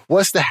thought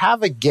was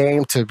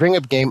to bring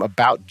up a game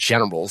about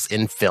generals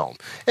in film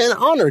and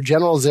honor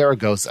General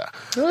Zaragoza.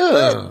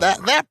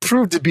 That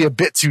proved to be a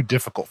bit too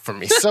difficult for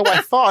me. So I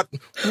thought,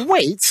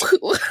 wait,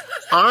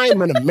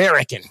 I'm an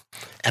American.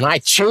 And I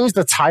changed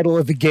the title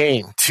of the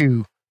game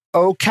to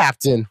Oh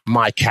Captain,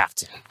 My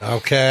Captain.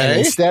 Okay. And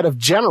instead of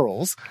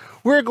generals,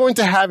 we're going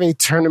to have a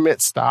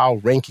tournament-style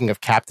ranking of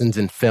captains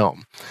in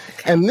film.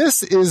 And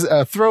this is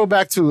a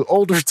throwback to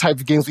older type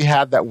of games we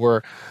had that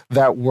were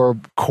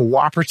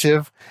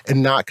cooperative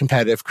and not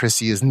competitive.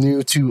 Chrissy is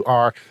new to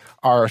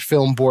our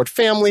film board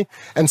family.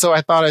 And so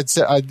I thought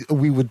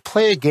we would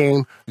play a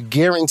game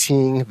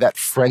guaranteeing that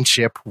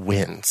friendship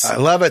wins. I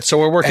love it. So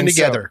we're working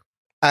together.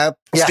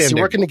 Outstanding.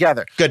 you're working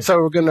together. Good. So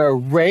we're going to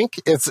rank.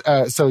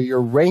 So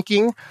you're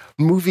ranking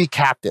movie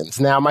captains.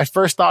 Now, my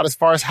first thought as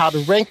far as how to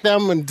rank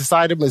them and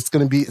decide them is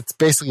going to be, it's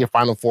basically a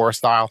Final Four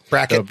style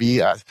bracket. It'll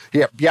be,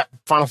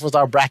 Final Four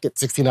style bracket,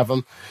 16 of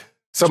them.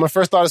 So my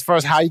first thought as far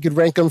as how you could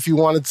rank them, if you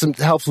wanted some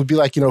help, would be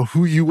like,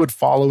 who you would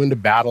follow into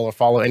battle or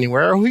follow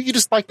anywhere, or who you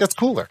just like that's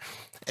cooler.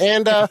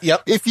 And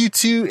if you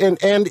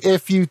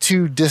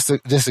two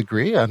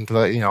disagree, and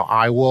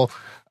I will,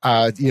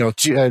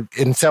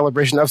 in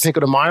celebration of Cinco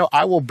de Mayo,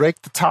 I will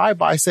break the tie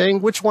by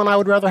saying which one I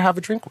would rather have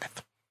a drink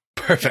with.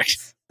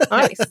 Perfect.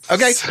 Nice.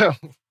 Okay.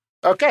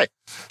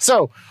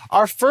 So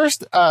our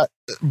first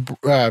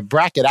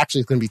bracket,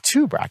 actually, it's going to be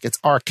two brackets,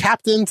 are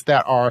captains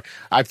that are,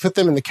 I put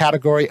them in the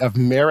category of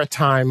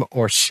maritime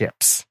or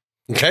ships.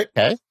 Okay.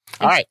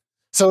 All right.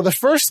 So the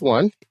first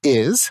one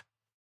is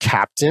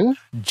Captain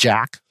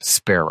Jack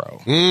Sparrow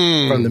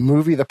from the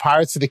movie The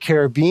Pirates of the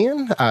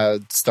Caribbean,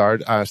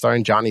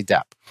 starring Johnny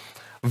Depp,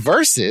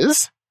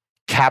 versus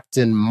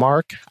Captain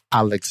Mark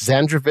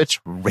Alexandrovich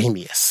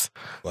Ramius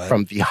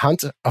from The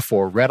Hunt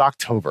for Red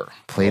October,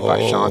 played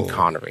by Sean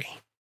Connery.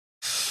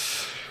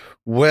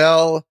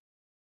 Well,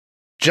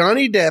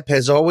 Johnny Depp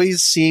has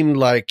always seemed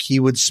like he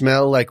would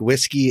smell like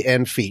whiskey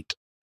and feet.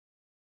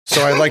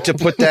 So I'd like to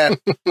put that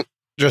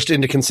just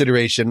into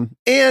consideration.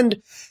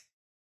 And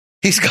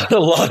he's got a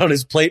lot on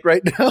his plate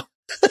right now.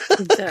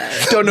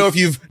 Don't know if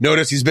you've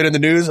noticed he's been in the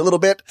news a little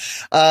bit.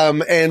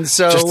 And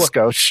so just a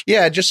skosh.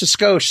 Yeah, just a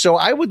skosh. So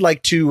I would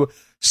like to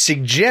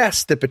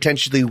suggest that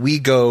potentially we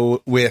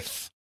go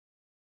with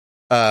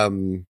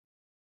so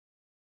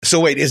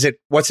wait,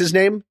 what's his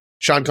name?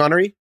 Sean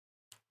Connery?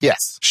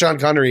 Yes. Sean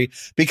Connery,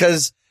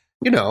 because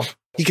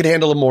he could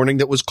handle a morning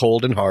that was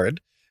cold and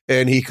hard,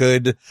 and he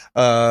could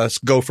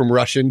go from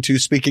Russian to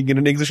speaking in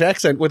an English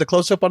accent with a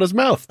close-up on his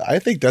mouth. I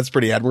think that's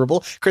pretty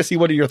admirable. Chrissy,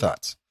 what are your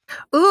thoughts?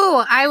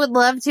 Ooh, I would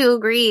love to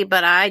agree,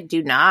 but I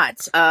do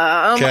not.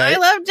 I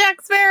love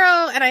Jack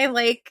Sparrow, and I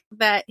like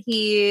that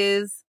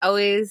he's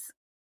always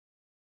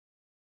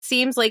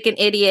seems like an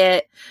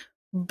idiot,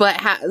 but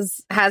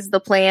has the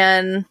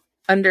plan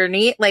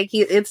underneath. Like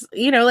it's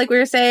like we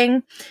were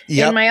saying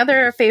in my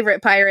other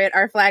favorite pirate,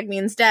 Our Flag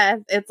Means Death.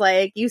 It's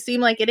like you seem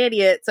like an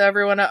idiot, so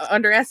everyone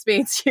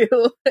underestimates you.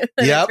 And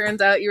it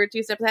turns out you were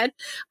 2 steps ahead.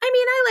 I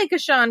mean, I like a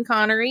Sean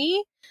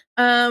Connery.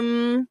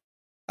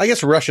 I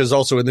guess Russia's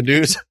also in the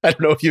news. I don't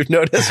know if you've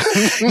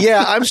noticed.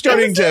 Yeah, I'm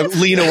starting to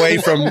lean away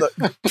from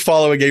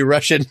following a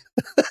Russian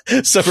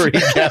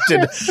submarine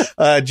captain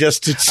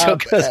just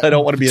because I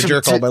don't want to be a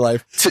jerk all my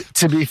life.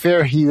 To be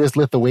fair, he is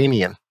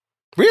Lithuanian.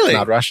 Really?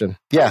 Not Russian.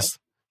 Yes.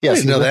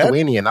 Yes, he's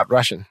Lithuanian, not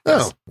Russian.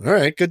 Yes. Oh, all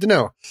right. Good to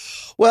know.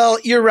 Well,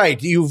 you're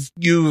right.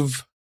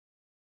 You've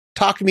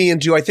talked me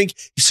into, I think,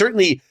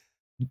 certainly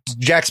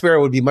Jack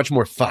Sparrow would be much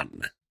more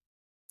fun.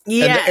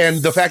 Yes.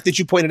 And the fact that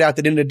you pointed out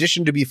that in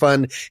addition to be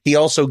fun, he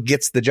also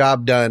gets the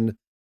job done.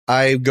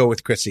 I go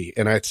with Chrissy,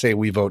 and I'd say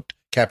we vote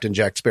Captain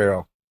Jack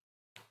Sparrow.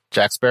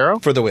 Jack Sparrow?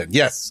 For the win.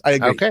 Yes, I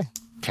agree. Okay.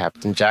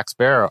 Captain Jack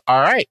Sparrow.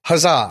 All right.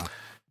 Huzzah.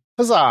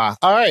 Huzzah.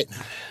 All right.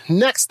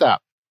 Next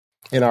up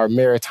in our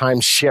maritime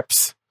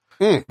ships,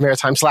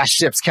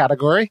 maritime/ships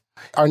category,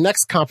 our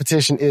next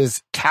competition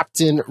is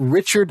Captain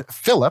Richard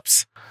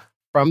Phillips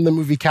from the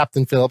movie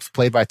Captain Phillips,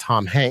 played by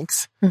Tom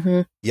Hanks.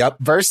 Mm-hmm. Yep.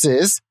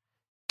 Versus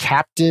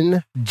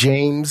Captain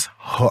James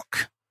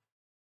Hook,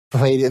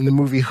 played in the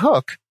movie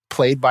Hook,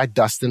 played by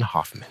Dustin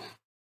Hoffman.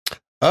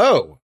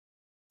 Oh,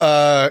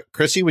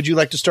 Chrissy, would you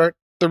like to start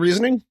the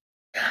reasoning?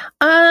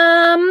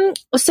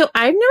 So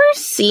I've never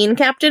seen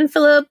Captain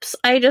Phillips.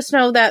 I just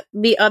know that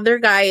the other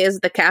guy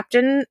is the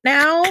captain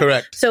now.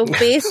 Correct. So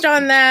based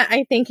on that,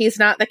 I think he's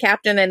not the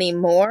captain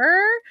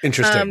anymore.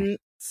 Interesting.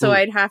 So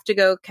I'd have to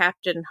go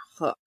Captain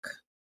Hook.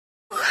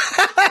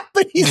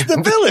 But he's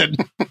the villain.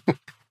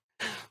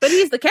 But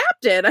he's the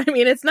captain. I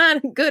mean, it's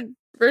not good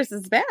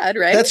versus bad,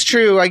 right? That's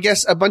true. I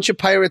guess a bunch of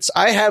pirates.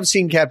 I have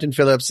seen Captain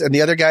Phillips, and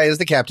the other guy is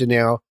the captain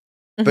now.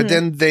 Mm-hmm. But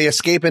then they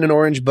escape in an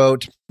orange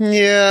boat.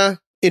 Yeah,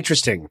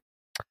 interesting.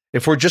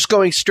 If we're just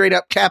going straight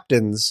up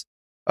captains,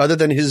 other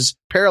than his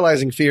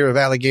paralyzing fear of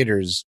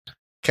alligators,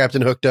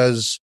 Captain Hook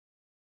does.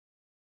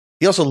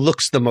 He also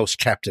looks the most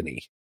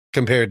captainy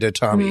compared to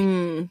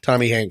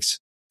Tommy Hanks.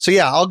 So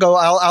yeah, I'll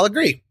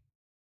agree.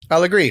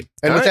 I'll agree.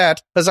 And with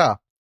that, huzzah.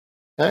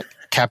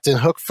 Captain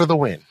Hook for the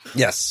win.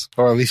 Yes.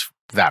 Or at least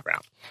that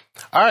round.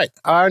 All right.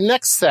 Our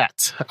next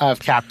set of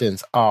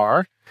captains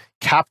are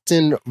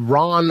Captain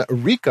Ron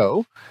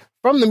Rico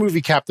from the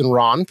movie Captain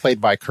Ron, played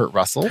by Kurt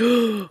Russell.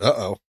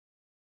 Uh-oh.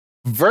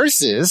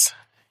 Versus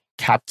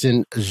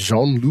Captain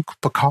Jean-Luc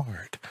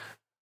Picard,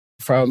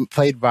 from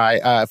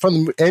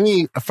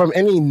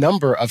any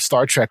number of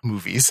Star Trek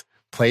movies,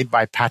 played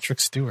by Patrick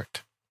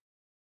Stewart.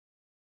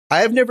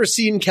 I have never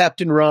seen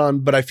Captain Ron,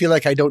 but I feel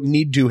like I don't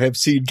need to have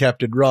seen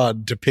Captain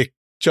Ron to pick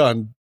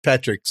John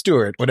Patrick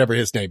Stewart, whatever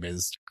his name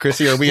is.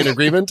 Chrissy, are we in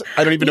agreement?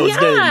 I don't even know his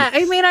name. Yeah,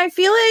 I mean, I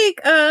feel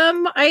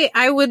like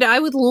I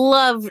would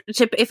love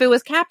to, if it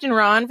was Captain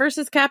Ron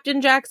versus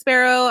Captain Jack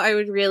Sparrow, I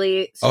would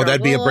really struggle. Oh,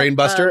 that'd be a brain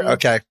buster?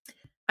 Okay.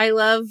 I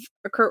love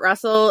Kurt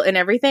Russell and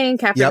everything.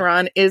 Captain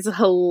Ron is a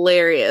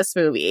hilarious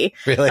movie.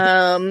 Really?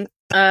 And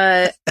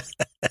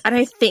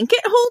I think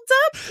it holds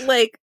up.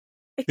 Like,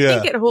 I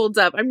think it holds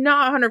up. I'm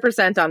not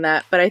 100% on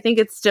that, but I think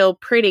it's still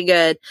pretty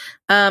good.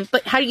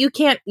 But you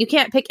can't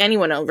pick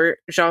anyone over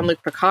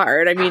Jean-Luc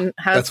Picard. I mean,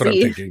 that's what I'm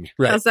thinking.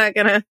 Right. How's that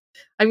gonna?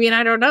 I mean,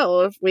 I don't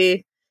know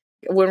when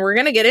we're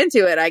gonna get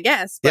into it, I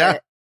guess.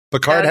 But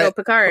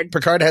Picard.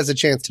 Picard has a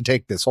chance to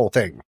take this whole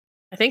thing.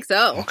 I think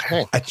so.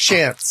 Okay, a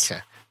chance.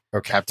 Okay. Or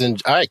Captain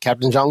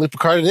Jean-Luc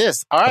Picard it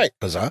is. All right.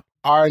 Huzzah.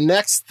 Our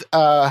next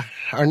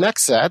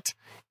set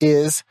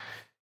is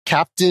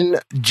Captain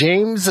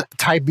James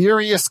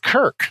Tiberius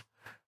Kirk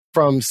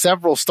from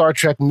several Star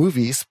Trek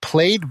movies,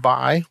 played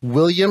by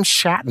William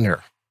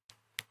Shatner,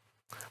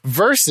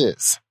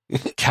 versus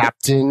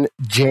Captain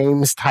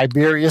James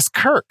Tiberius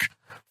Kirk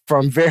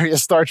from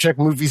various Star Trek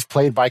movies,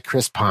 played by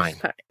Chris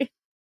Pine.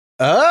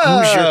 Oh,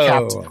 who's your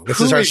captain?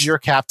 Who is your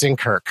Captain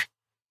Kirk?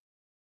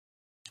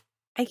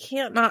 I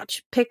can't not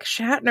pick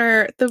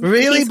Shatner.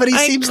 Really? But he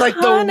seems like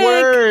the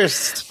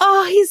worst.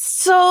 Oh, he's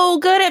so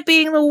good at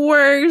being the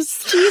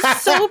worst.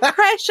 He's so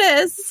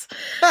precious.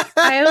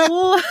 I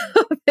love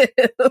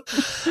him.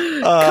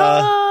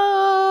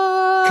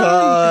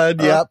 Con.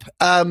 Yep.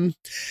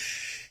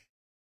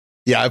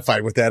 Yeah, I'm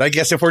fine with that. I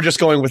guess if we're just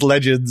going with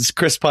legends,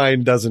 Chris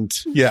Pine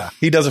doesn't. Yeah,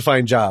 he does a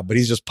fine job, but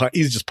he's just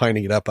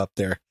pining it up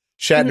there.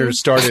 Shatner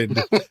started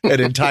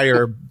an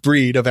entire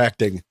breed of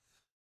acting.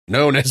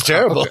 Known as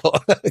terrible. Known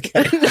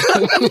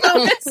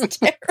as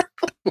terrible.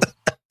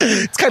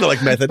 It's kind of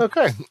like Method.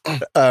 Okay.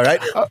 All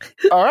right.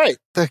 All right.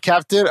 The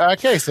captain.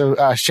 Okay. So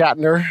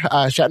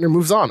Shatner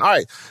moves on. All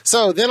right.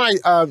 So then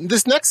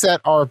this next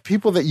set are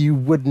people that you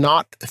would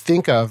not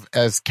think of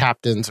as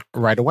captains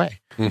right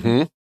away.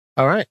 Mm-hmm.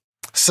 All right.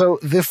 So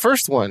the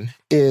first one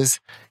is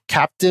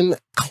Captain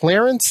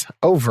Clarence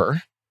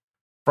Over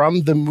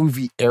from the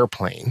movie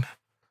Airplane.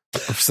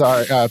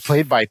 Sorry,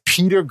 played by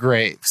Peter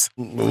Graves.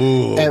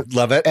 Ooh,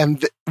 love it.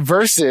 And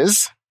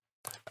versus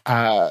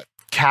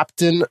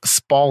Captain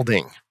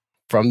Spaulding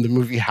from the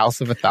movie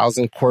House of a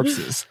Thousand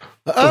Corpses,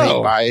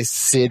 played by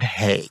Sid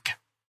Haig.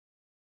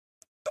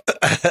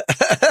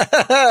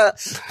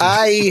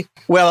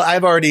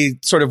 I've already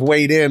sort of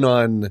weighed in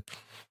on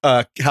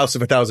House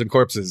of a Thousand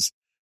Corpses.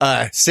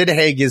 Sid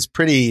Haig is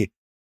pretty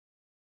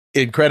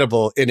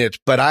incredible in it,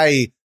 but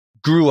I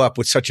grew up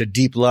with such a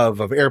deep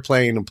love of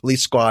Airplane and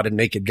Police Squad and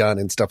Naked Gun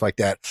and stuff like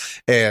that.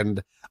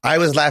 And I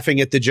was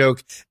laughing at the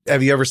joke.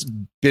 Have you ever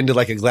been to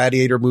like a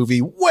Gladiator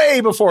movie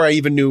way before I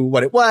even knew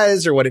what it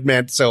was or what it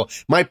meant? So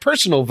my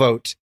personal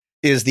vote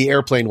is the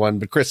Airplane one,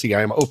 but Chrissy,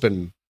 I am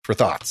open for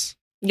thoughts.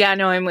 Yeah,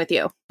 no, I'm with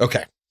you.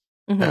 Okay.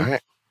 Mm-hmm. All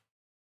right.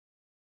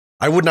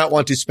 I would not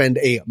want to spend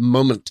a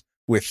moment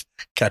with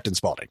Captain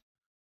Spaulding.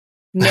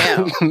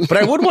 No. But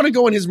I would want to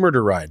go on his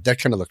murder ride. That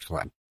kind of looked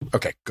fun.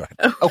 Okay, go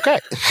ahead. Okay.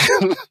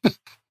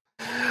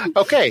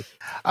 Okay.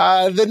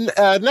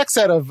 The next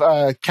set of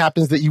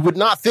captains that you would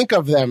not think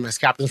of them as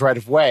captains right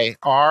away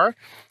are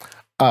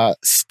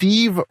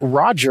Steve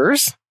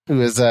Rogers, who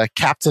is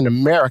Captain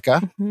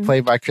America,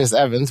 played by Chris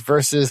Evans,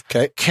 versus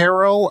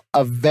Carol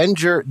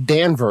Avenger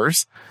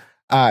Danvers,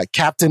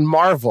 Captain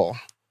Marvel.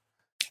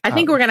 I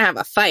think we're going to have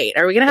a fight.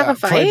 Are we going to have a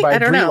fight? Played by I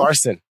don't Brie know.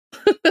 Larson.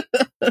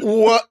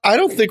 Well, I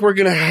don't think we're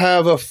going to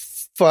have a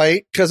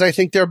fight because I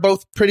think they're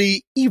both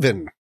pretty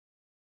even.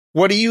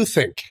 What do you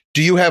think?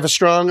 Do you have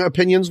strong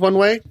opinions one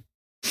way?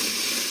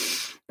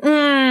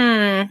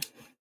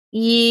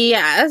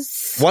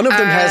 Yes. One of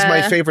them has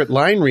my favorite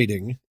line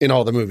reading in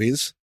all the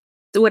movies.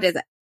 What is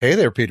it? Hey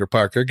there, Peter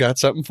Parker. Got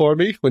something for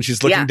me? When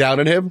she's looking down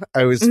at him.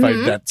 I always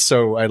find that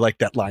so I like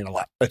that line a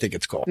lot. I think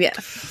it's cool. Yeah.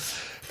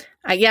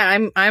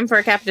 I'm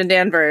for Captain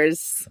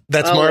Danvers.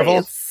 That's always.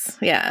 Marvel?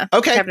 Yeah.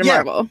 Okay. Captain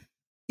Marvel.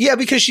 Yeah,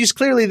 because she's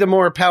clearly the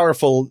more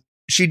powerful.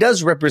 She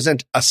does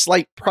represent a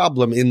slight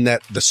problem in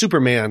that the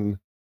Superman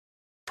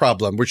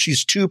problem where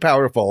she's too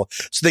powerful.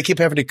 So they keep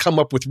having to come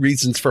up with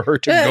reasons for her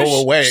to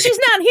go away. She's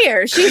not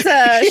here. She's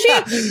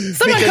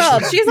someone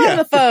called. She's on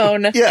the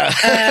phone.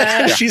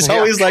 Yeah. She's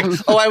always like,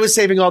 oh, I was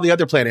saving all the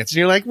other planets. And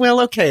you're like,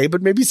 well, okay,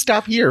 but maybe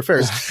stop here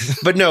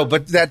first. But no,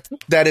 but that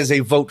is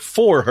a vote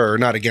for her,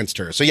 not against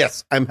her. So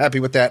yes, I'm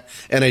happy with that.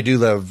 And I do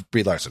love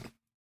Brie Larson.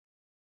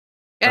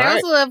 And I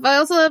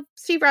also love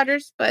Steve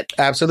Rogers, but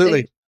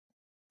absolutely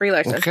Brie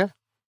Larson. Okay.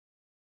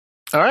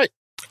 All right.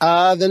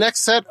 The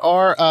next set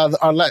are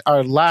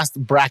our last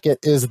bracket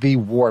is the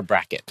war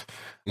bracket.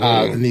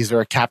 And these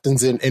are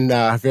captains in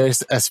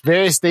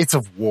various states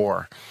of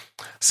war.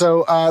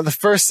 So the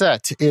first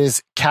set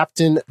is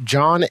Captain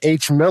John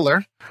H.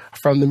 Miller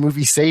from the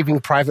movie Saving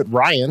Private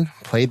Ryan,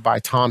 played by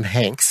Tom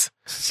Hanks.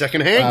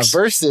 Second Hanks.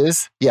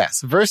 Versus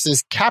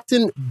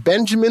Captain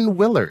Benjamin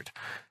Willard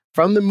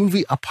from the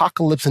movie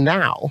Apocalypse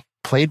Now,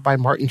 played by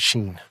Martin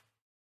Sheen.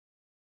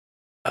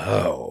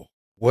 Oh,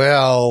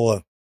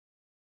 well.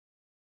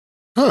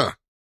 Huh.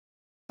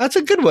 That's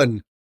a good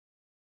one.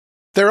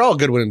 They're all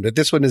good ones, but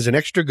this one is an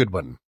extra good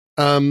one.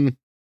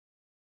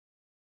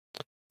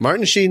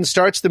 Martin Sheen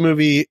starts the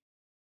movie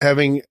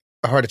having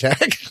a heart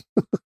attack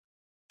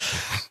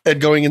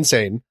and going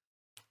insane.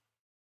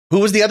 Who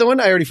was the other one?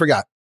 I already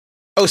forgot.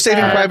 Oh,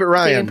 Saving Private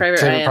Ryan.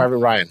 Saving Private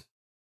Ryan.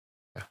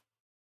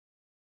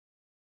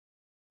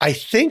 I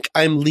think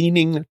I'm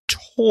leaning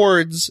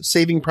towards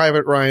Saving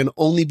Private Ryan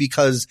only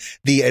because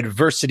the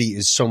adversity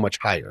is so much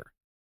higher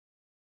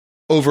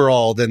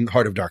overall than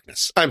Heart of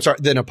Darkness. I'm sorry,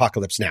 than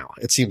Apocalypse Now,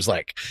 it seems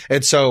like.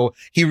 And so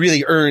he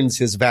really earns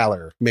his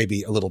valor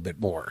maybe a little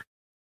bit more.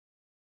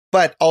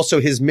 But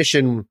also his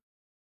mission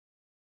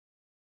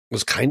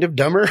was kind of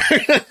dumber.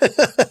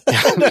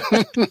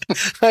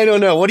 I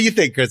don't know. What do you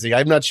think, Chrissy?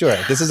 I'm not sure.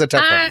 This is a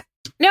tough one.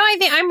 No,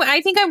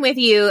 I think I'm with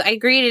you. I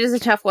agree it is a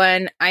tough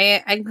one.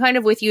 I'm kind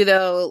of with you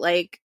though,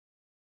 like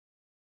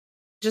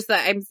just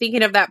that I'm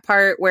thinking of that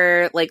part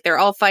where like they're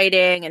all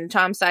fighting and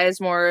Tom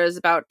Sizemore is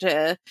about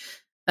to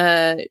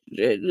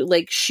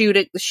like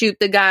shoot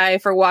the guy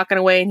for walking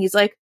away and he's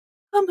like,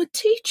 I'm a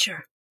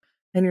teacher.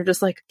 And you're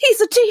just like, he's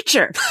a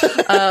teacher.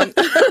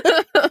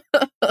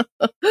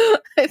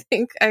 I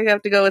think I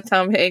have to go with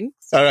Tom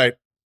Hanks. All right.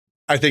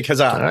 I think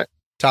huzzah. All right.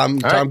 Tom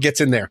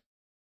gets in there.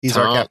 He's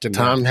our captain.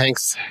 Tom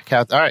Hanks.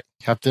 All right.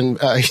 Captain.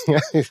 All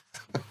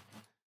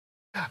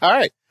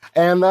right.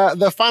 And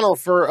the final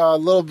for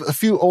a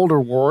few older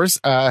wars.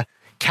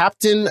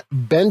 Captain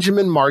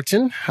Benjamin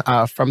Martin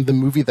from the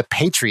movie The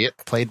Patriot,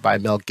 played by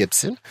Mel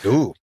Gibson.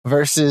 Ooh.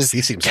 Versus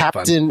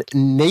Captain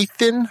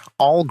Nathan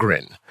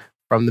Algren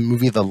from the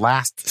movie The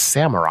Last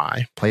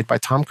Samurai, played by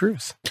Tom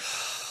Cruise.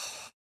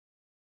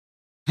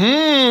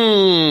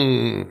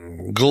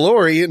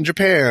 Glory in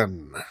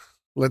Japan.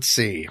 Let's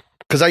see.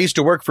 Because I used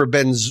to work for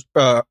Marshall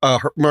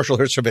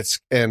Herstovitz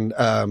and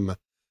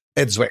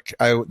Ed Zwick.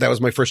 That was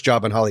my first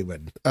job in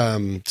Hollywood.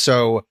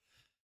 So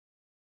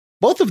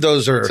both of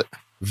those are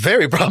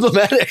very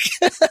problematic.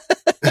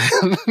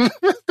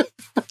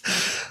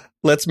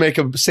 Let's make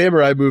a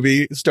samurai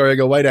movie starring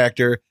a white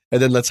actor, and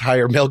then let's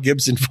hire Mel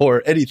Gibson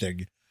for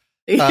anything.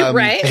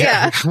 Right?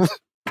 Yeah.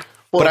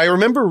 But I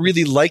remember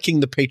really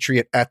liking The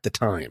Patriot at the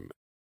time.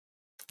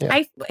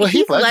 Yeah.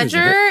 Heath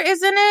Ledger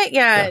is in it.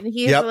 Yeah. And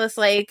he's just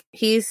like,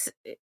 he's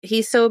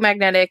so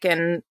magnetic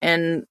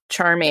and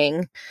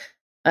charming.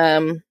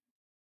 Yeah.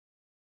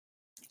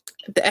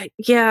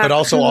 But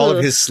also all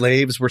of his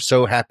slaves were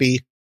so happy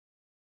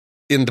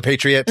in The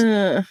Patriot.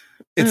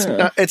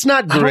 It's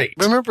not great.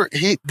 Remember,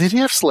 did he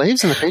have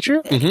slaves in The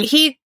Patriot?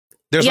 Mm-hmm.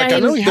 There's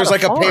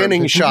like a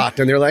panning shot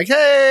and they're like,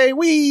 hey,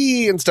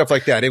 wee, and stuff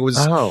like that. It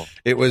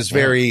was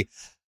very,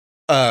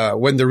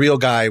 when the real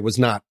guy was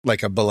not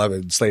like a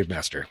beloved slave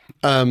master.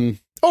 Or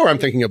I'm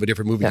thinking of a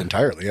different movie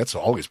entirely. That's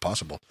always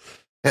possible.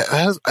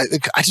 I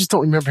just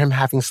don't remember him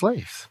having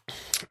slaves.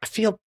 I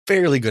feel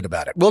fairly good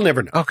about it. We'll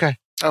never know. Okay.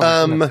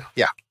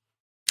 Yeah.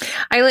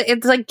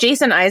 It's like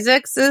Jason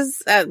Isaacs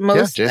is at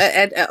most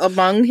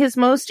among his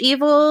most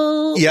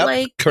evil. Yep,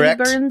 like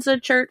correct. He burns a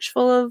church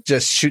full of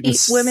just shooting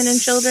women and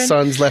children,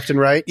 sons left and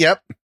right.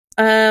 Yep.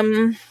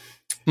 But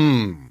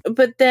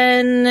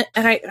then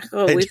I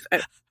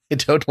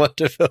don't want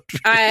to vote for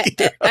I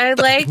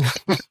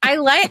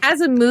like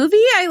as a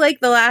movie. I like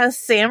The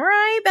Last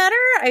Samurai better.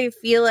 I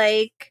feel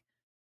like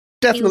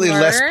definitely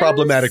less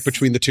problematic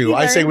between the two.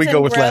 I say we go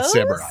with Last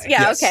Samurai.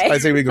 Yeah, yes, okay. I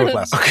say we go with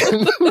Last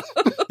Samurai.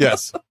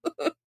 Yes.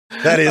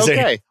 That is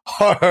a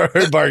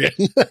hard bargain.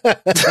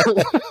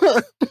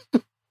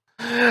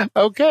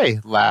 Okay.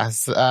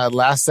 Last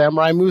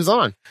Samurai moves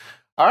on.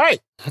 All right.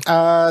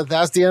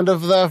 That's the end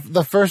of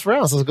the first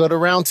round. So let's go to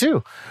round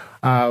two.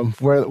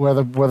 Where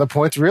the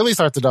points really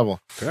start to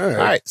double. All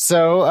right.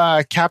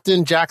 So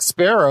Captain Jack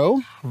Sparrow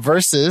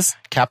versus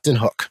Captain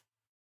Hook.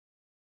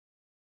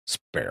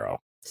 Sparrow.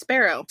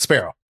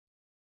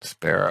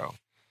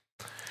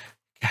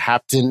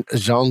 Captain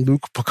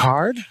Jean-Luc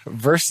Picard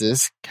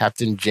versus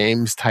Captain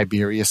James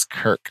Tiberius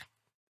Kirk.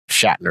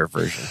 Shatner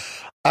version.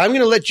 I'm going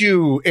to let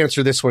you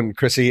answer this one,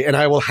 Chrissy, and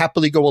I will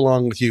happily go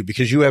along with you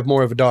because you have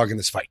more of a dog in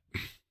this fight.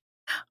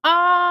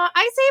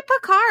 I say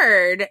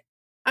Picard.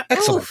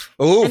 Excellent.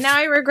 Oof. And now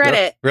I regret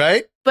it.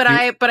 Right? But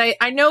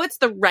I know it's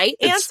the right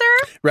answer.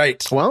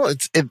 Right. Well,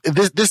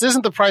 this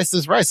isn't The Price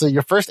is Right. So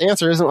your first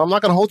answer isn't. I'm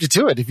not going to hold you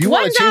to it. If you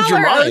want to change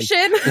your mind,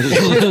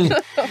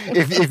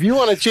 if you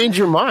want to change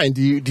your mind,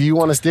 do you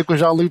want to stick with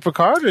Jean-Luc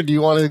Picard or do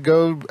you want to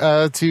go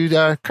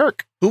to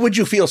Kirk? Who would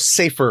you feel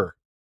safer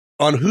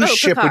on? Whose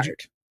ship Picard. would you?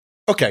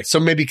 Okay, so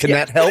maybe can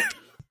that help?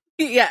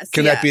 Yes.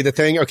 Can that be the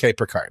thing? Okay,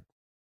 Picard.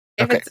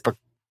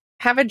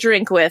 Have a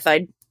drink with,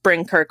 I'd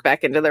bring Kirk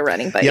back into the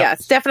running. But yeah,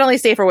 it's definitely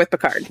safer with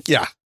Picard.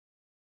 Yeah.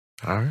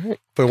 All right.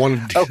 But I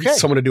wanted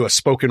someone to do a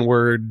spoken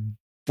word.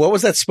 What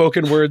was that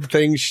spoken word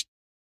thing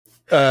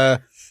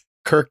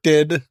Kirk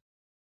did?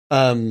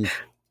 The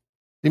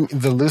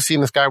Lucy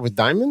in the Sky with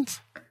Diamonds?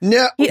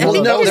 No, there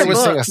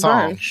was sing a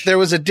song. There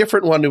was a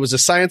different one. It was a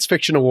science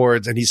fiction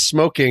awards, and he's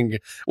smoking.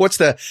 What's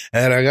the?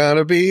 And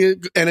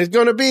it's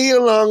gonna be a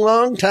long,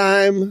 long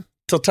time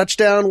till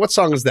touchdown. What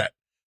song is that?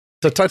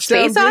 The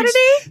touchdown. Space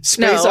Oddity.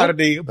 Space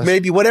Oddity.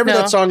 Maybe whatever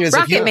that song is.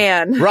 Rocket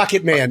Man.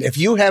 Rocket Man. If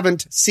you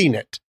haven't seen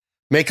it,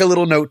 make a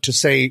little note to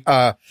say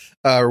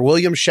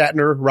William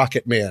Shatner,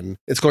 Rocket Man.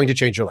 It's going to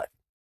change your life.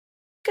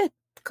 Good.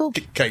 Cool.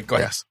 Okay, go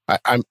ahead.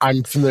 Yes,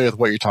 I'm familiar with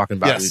what you're talking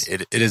about. Yes.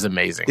 It is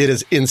amazing. It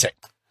is insane.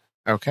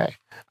 Okay.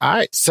 All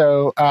right.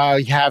 So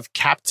you have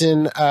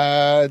Captain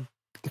Marvel,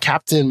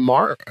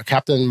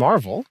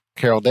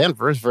 Carol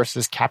Danvers,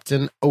 versus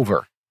Captain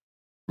Over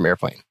from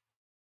Airplane.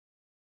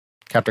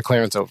 Captain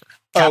Clarence Over.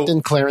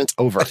 Clarence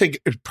Over. I think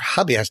it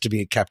probably has to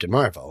be Captain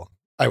Marvel,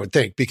 I would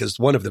think, because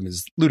one of them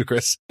is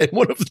ludicrous and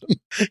one of them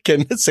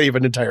can save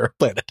an entire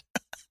planet.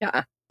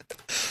 Yeah.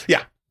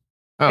 Yeah.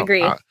 Oh,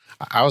 Agree. I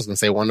was going to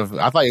say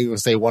I thought you were going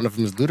to say one of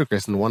them is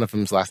ludicrous and one of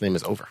them's last name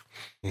is Over.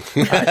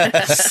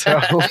 So,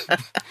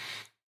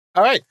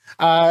 all right.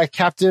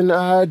 Captain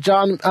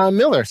John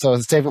Miller, so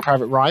Saving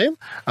Private Ryan,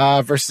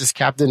 versus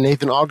Captain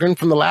Nathan Ogren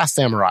from The Last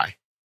Samurai.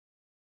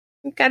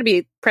 Got to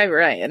be Private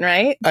Ryan,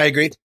 right? I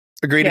agree.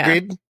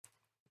 Agreed.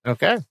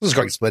 Okay. This is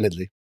going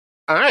splendidly.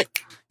 All right.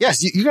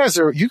 Yes, you guys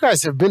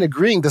have been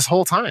agreeing this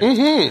whole time.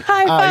 Mm-hmm.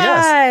 High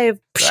five.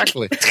 Yes,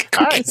 exactly.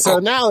 All right. So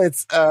now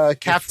it's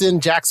Captain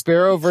Jack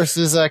Sparrow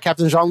versus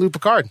Captain Jean-Luc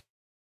Picard.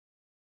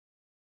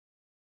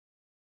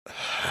 I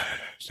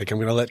think I'm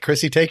going to let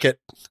Chrissy take it.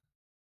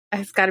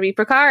 It's got to be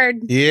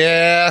Picard.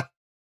 Yeah,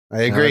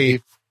 I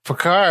agree.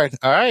 Picard.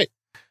 All right.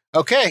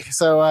 Okay.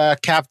 So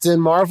Captain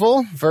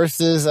Marvel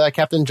versus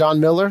Captain John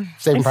Miller,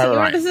 Saving Private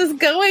Ryan. This is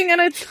going, and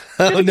it's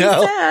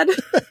no. sad.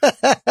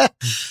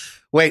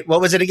 Wait,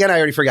 what was it again? I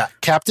already forgot.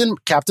 Captain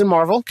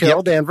Marvel,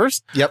 Carol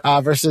Danvers,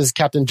 versus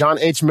Captain John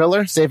H.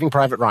 Miller, Saving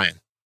Private Ryan.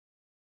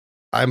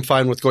 I'm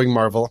fine with going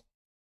Marvel.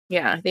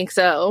 Yeah, I think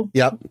so.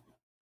 Yep.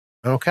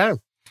 Okay.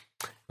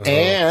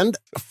 And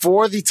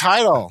for the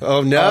title.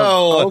 Oh,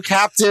 no.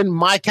 Captain,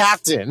 my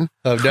captain.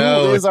 Oh,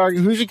 no.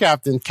 Who's your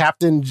captain?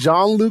 Captain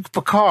Jean-Luc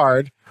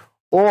Picard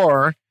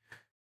or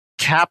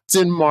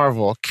Captain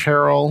Marvel,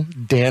 Carol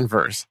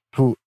Danvers,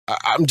 who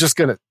I'm just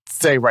going to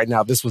say right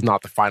now, this was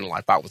not the final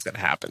I thought was going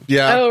to happen.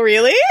 Yeah. Oh,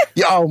 really?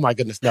 Yeah. Oh my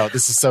goodness. No,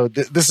 this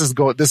is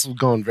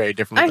going very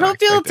differently. I hope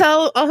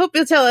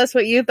you'll tell us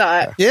what you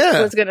thought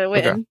was going to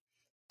win.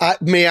 Okay.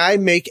 May I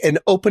make an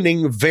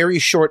opening, very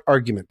short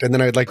argument, and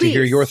then I'd like to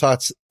hear your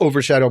thoughts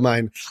overshadow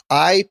mine.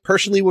 I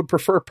personally would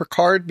prefer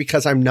Picard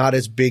because I'm not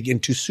as big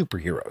into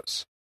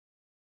superheroes.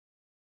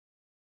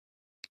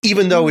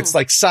 Even though it's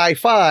like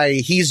sci-fi,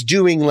 he's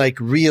doing like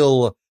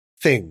real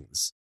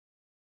things.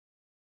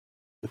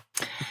 I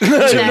don't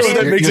know if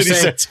that makes any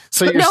sense.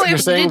 So you're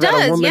saying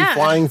that a woman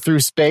flying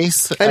through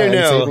space and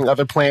saving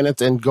other planets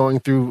and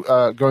going through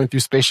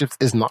spaceships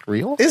is not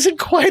real? Isn't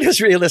quite as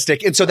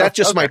realistic. And so that's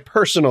just my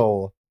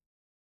personal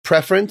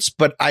preference,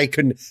 but I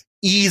can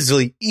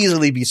easily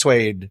be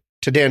swayed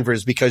to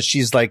Danvers because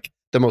she's like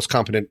the most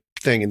competent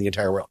thing in the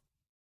entire world.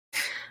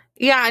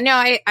 Yeah, no,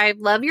 I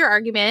love your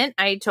argument.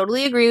 I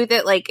totally agree with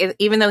it. Like,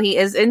 even though he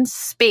is in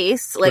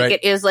space, like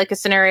it is like a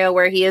scenario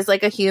where he is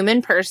like a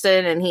human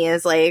person and he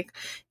is like,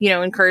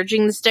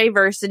 encouraging this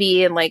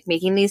diversity and like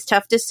making these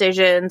tough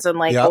decisions and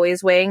like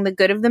always weighing the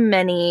good of the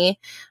many.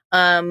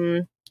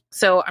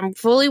 So I'm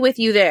fully with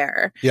you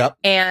there. Yep.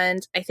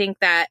 And I think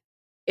that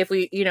if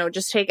we,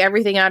 just take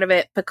everything out of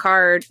it,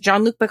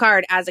 Jean-Luc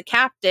Picard as a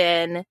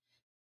captain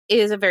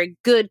is a very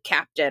good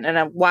captain and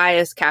a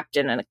wise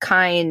captain and a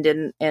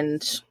kind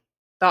and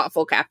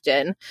thoughtful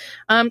captain.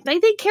 I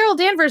think Carol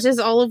Danvers is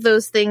all of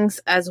those things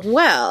as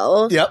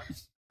well. Yep.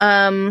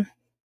 And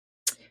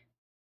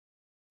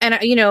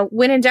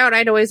when in doubt,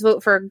 I'd always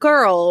vote for a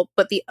girl.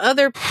 But the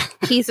other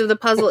piece of the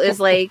puzzle is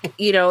like,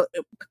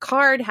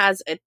 Picard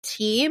has a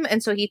team.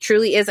 And so he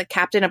truly is a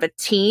captain of a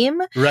team.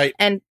 Right.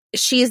 And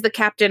she's the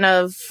captain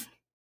of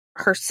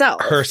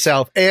herself.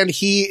 And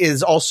he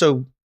is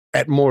also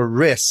at more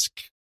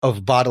risk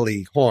of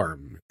bodily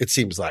harm, it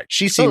seems like.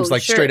 She seems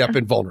straight up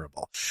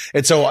invulnerable.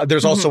 And so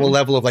there's also a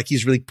level of like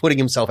he's really putting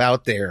himself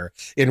out there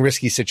in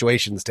risky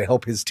situations to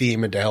help his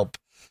team and to help,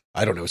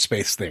 I don't know,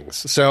 space things.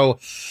 So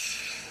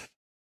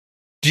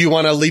do you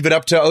want to leave it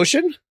up to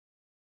Ocean?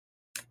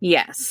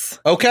 Yes.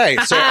 Okay.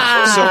 So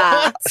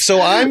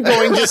I'm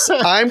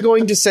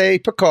going to say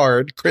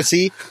Picard.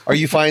 Chrissy, are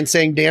you fine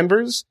saying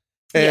Danvers?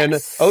 And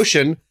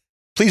Ocean,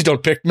 please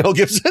don't pick Mel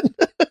Gibson.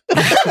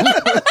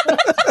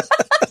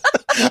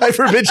 I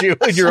forbid you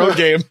in your own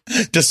game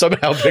to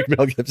somehow pick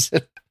Mel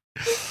Gibson.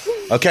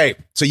 Okay,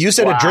 so you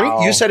said a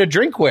drink. You said a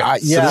drink with.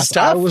 Yes,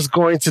 I was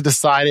going to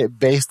decide it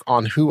based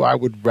on who I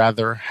would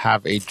rather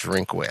have a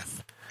drink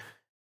with,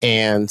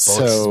 and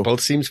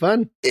both seems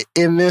fun.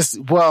 In this,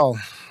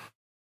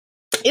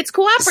 it's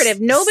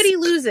cooperative. Nobody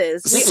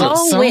loses. We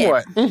all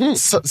win.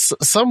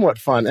 Somewhat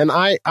fun. And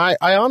I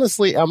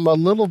honestly am a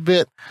little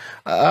bit,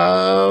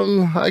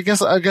 I guess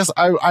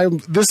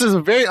this is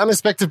a very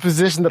unexpected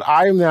position that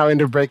I am now in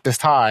to break this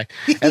tie.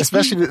 And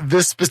especially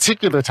this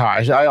particular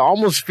tie. I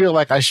almost feel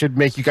like I should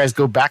make you guys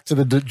go back to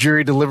the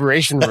jury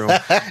deliberation room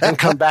and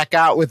come back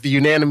out with the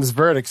unanimous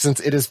verdict since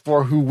it is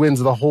for who wins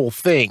the whole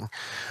thing.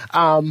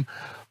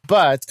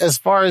 But as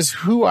far as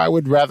who I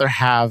would rather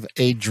have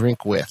a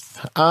drink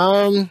with,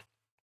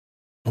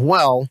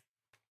 well,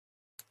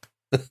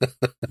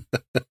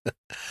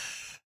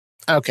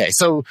 Okay,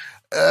 so,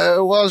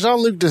 well,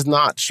 Jean-Luc does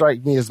not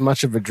strike me as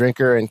much of a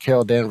drinker, and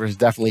Carol Danvers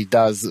definitely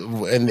does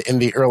in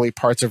the early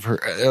parts of her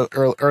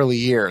early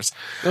years.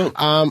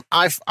 Oh.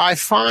 I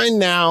find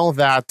now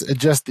that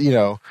just,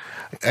 given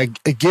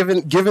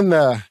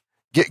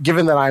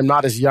that I'm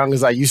not as young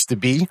as I used to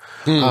be,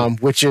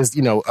 which is,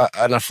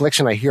 an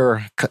affliction I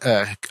hear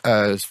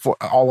for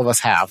all of us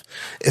have,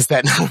 is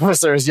that none of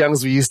us are as young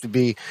as we used to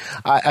be.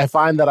 I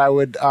find that I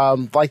would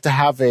like to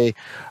have a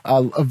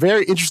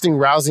very interesting,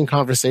 rousing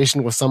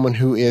conversation with someone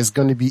who is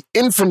going to be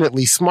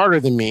infinitely smarter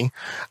than me.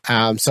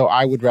 So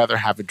I would rather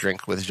have a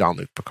drink with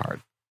Jean-Luc Picard.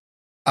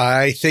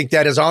 I think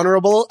that is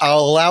honorable.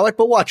 I'll allow it,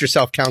 but watch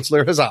yourself,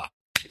 counselor. Huzzah.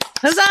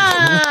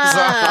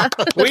 Huzzah!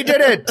 We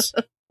did it.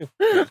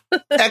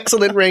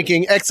 Excellent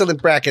ranking,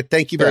 excellent bracket.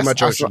 Thank you very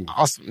much, Ocean.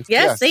 Awesome.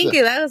 Yes, thank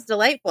you. That was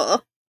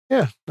delightful.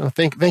 Yeah. No,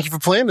 thank you for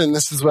playing. And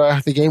this is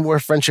the game where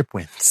friendship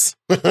wins.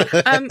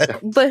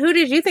 But who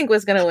did you think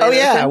was going to win? Oh,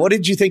 yeah. What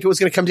did you think it was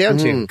going to come down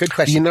to? Good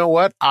question. You know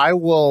what? I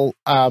will,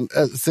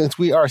 since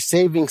we are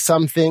saving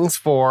some things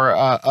for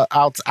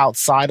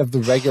outside of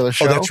the regular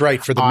show. Oh, that's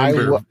right. For the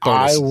member bonus.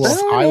 I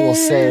will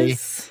say,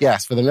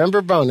 yes, for the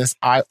member bonus,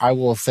 I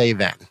will say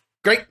then.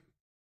 Great.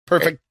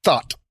 Perfect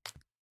thought.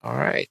 All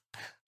right.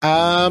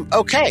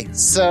 Okay,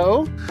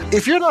 so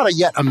if you're not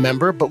yet a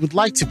member but would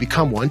like to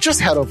become one,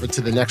 just head over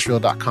to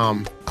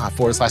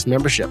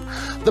thenextreel.com/membership.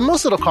 The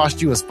most it'll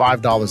cost you is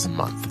 $5 a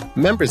month.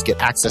 Members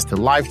get access to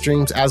live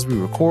streams as we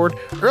record,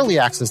 early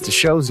access to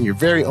shows in your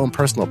very own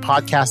personal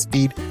podcast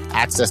feed,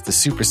 access to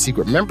super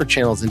secret member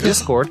channels in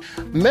Discord,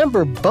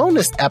 member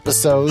bonus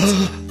episodes,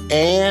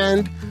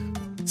 and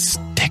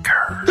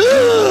stickers.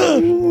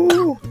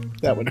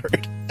 That would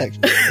hurt.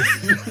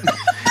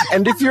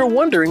 And if you're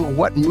wondering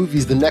what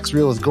movies The Next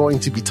Reel is going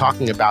to be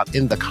talking about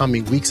in the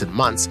coming weeks and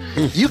months,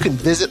 you can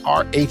visit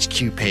our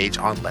HQ page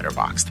on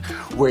Letterboxd,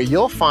 where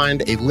you'll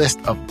find a list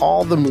of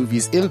all the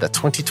movies in the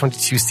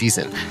 2022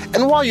 season.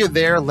 And while you're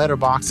there,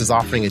 Letterboxd is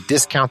offering a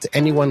discount to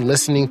anyone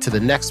listening to The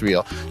Next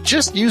Reel.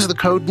 Just use the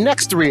code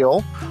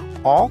NEXTREEL,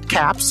 all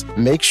caps,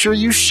 make sure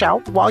you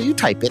shout while you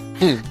type it,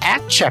 at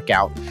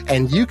checkout,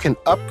 and you can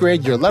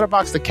upgrade your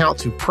Letterboxd account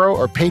to Pro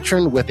or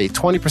Patron with a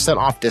 20%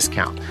 off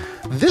discount.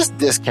 This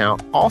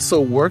discount also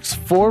works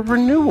for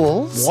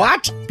renewals.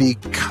 What?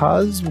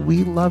 Because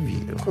we love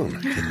you. Oh,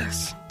 my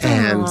goodness.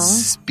 And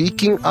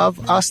speaking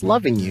of us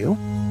loving you,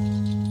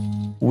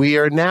 we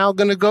are now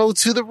going to go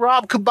to the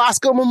Rob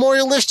Cabasco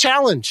Memorial List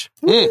Challenge,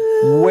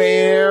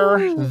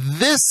 where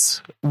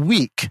this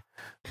week,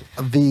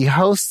 the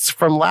hosts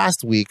from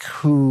last week,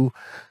 who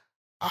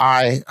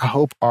I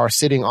hope are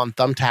sitting on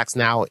thumbtacks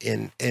now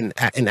in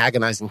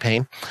agonizing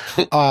pain,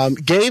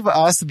 gave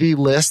us the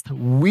list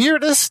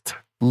weirdest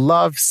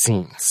love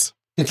scenes.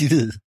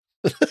 Did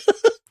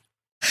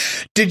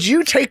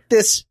you take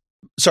this?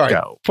 Sorry,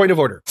 point of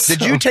order.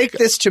 Did you take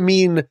this to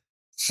mean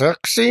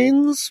sex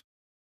scenes?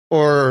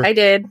 Or I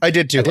did. I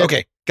did too.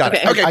 Okay. Got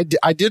it. Okay.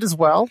 I did as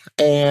well.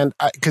 And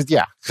because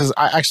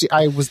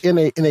I was in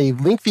a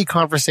lengthy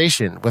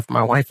conversation with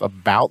my wife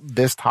about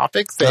this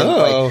topic,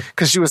 saying,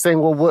 because she was saying,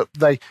 well,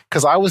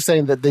 because I was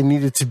saying that they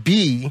needed to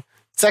be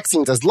sex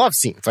scenes as love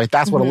scenes. Like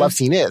that's what a love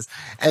scene is.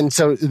 And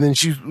so then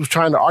she was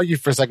trying to argue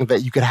for a second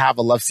that you could have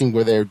a love scene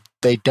where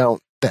they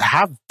don't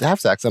have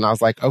sex. And I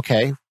was like,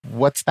 okay,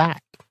 what's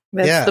that?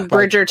 That's the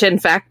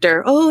Bridgerton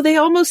factor. Oh, they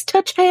almost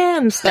touch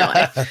hands. No,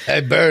 I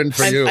burned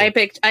for you. I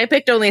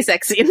picked only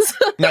sex scenes.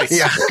 Nice.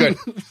 Yeah. Good.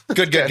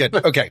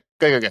 Okay.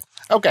 Good.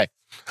 Okay.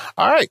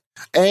 All right.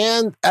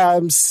 And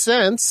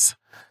since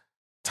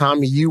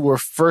Tommy, you were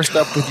first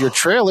up with your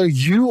trailer,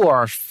 you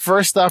are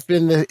first up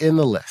in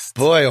the list.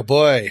 Boy, oh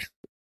boy.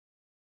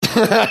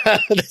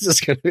 This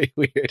is going to be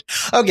weird.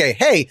 Okay.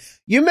 Hey,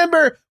 you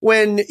remember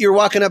when you're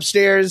walking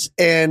upstairs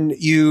and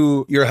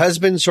your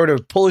husband sort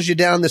of pulls you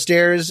down the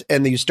stairs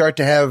and then you start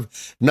to have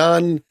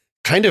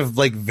kind of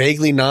like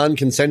vaguely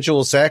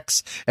non-consensual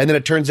sex. And then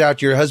it turns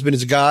out your husband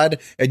is God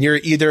and you're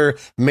either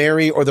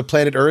Mary or the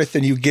planet Earth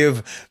and you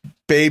give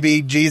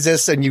baby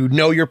Jesus and you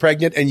know you're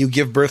pregnant and you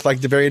give birth like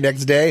the very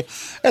next day.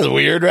 That's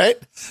weird, right?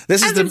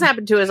 This has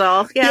happened to us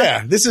all.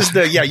 Yeah. This is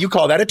you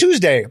call that a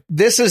Tuesday.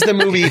 This is the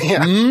movie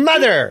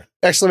Mother! !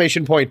 By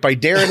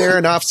Darren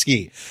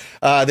Aronofsky.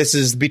 This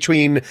is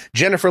between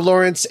Jennifer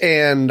Lawrence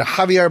and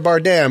Javier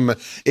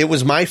Bardem. It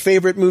was my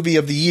favorite movie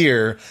of the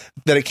year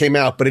that it came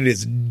out, but it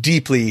is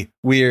deeply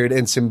weird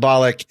and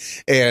symbolic.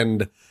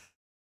 And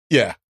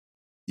yeah,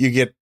 you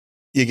get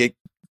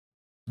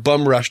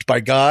bum rushed by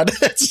God.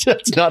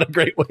 That's not a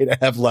great way to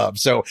have love.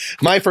 So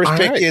my first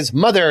pick is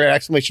Mother! !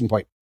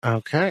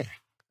 Okay.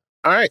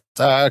 All right.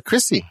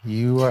 Chrissy,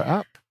 you are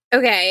up.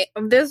 Okay,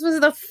 this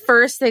was the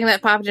first thing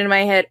that popped into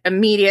my head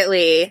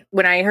immediately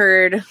when I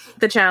heard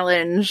the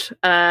challenge,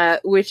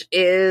 which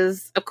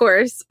is, of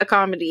course, a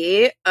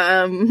comedy.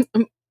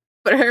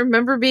 But I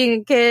remember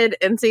being a kid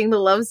and seeing the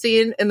love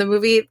scene in the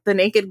movie The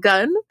Naked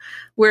Gun,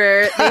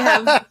 where they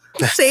have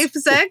safe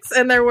sex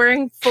and they're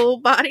wearing full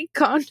body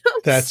condoms.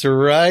 That's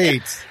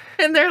right.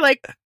 And they're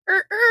like,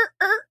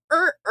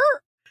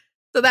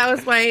 So that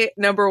was my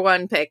number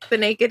one pick, The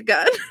Naked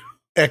Gun.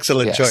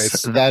 Excellent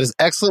choice. That is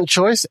excellent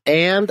choice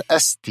and a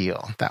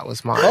steal. That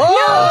was mine.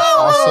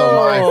 Oh!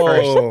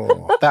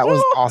 That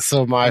was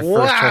also my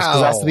first choice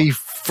because that's the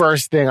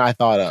first thing I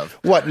thought of.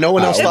 What? No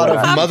one else thought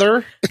of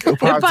Mother? It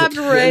popped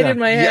right in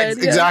my head.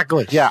 Yeah,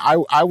 exactly. Yeah,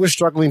 I was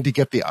struggling to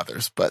get the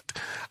others, but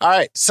all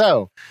right.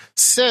 So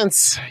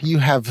since you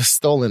have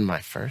stolen my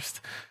first,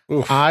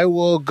 I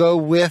will go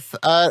with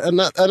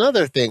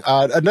another thing,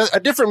 a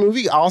different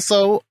movie,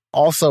 also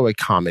a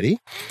comedy.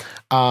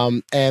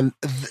 And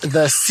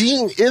the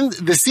scene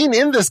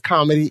in this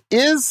comedy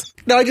is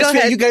no. I just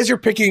feel you guys are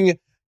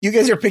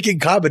picking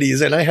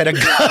comedies, and I had a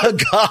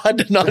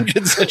god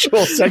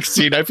non-consensual sex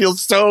scene. I feel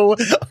so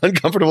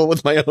uncomfortable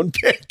with my own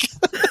pick.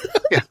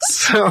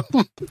 So,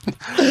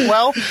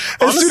 well,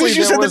 as soon as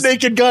you said the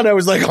Naked Gun, I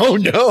was like, "Oh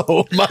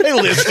no, my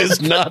list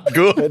is not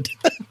good."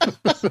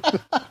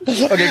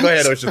 Okay, go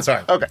ahead, Ocean.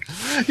 Sorry. Okay,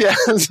 yeah.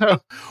 So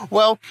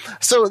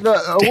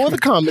the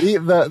comedy,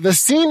 the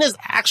scene is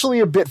actually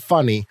a bit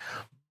funny.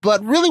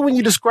 But really, when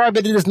you describe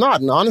it, it is not.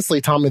 And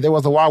honestly, Tommy, there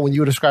was a while when you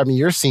were describing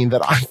your scene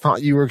that I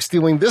thought you were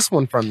stealing this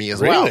one from me as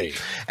well. Really?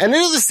 And it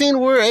is a scene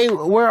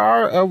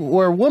where a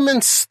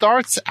woman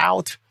starts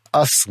out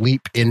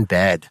asleep in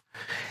bed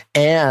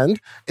and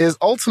is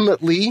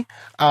ultimately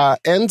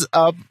ends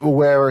up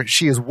where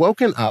she is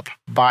woken up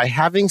by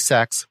having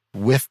sex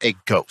with a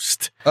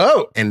ghost.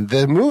 Oh, and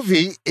the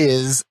movie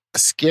is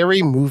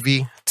Scary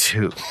Movie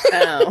 2.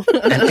 Oh,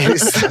 and it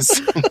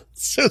is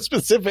so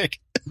specific.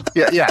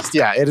 Yeah.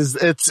 It is.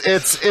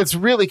 It's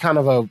really kind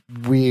of a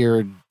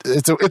weird.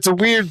 It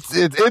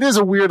is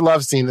a weird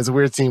love scene. It's a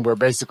weird scene where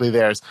basically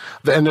there's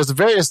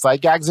various sight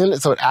gags in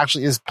it, so it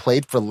actually is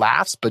played for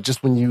laughs. But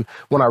just when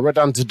I wrote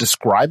down to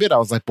describe it, I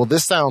was like, well,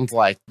 this sounds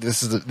like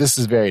this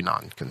is very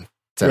non-consensual.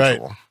 Right.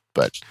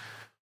 But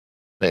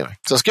anyway,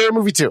 so Scary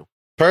Movie 2.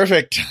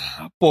 Perfect.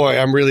 Boy,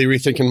 I'm really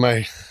rethinking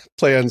my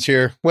plans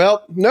here.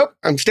 Well, nope.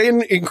 I'm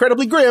staying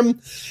incredibly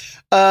grim.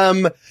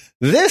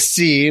 This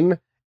scene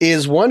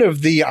is one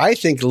of the, I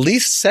think,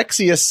 least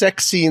sexiest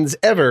sex scenes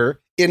ever,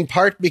 in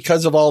part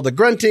because of all the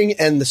grunting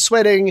and the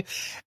sweating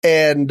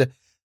and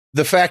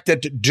the fact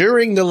that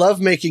during the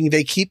lovemaking,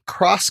 they keep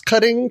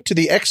cross-cutting to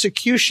the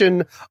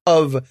execution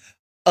of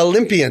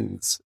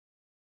Olympians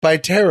by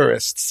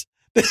terrorists.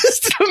 This is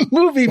the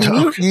movie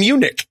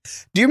Munich.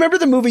 Do you remember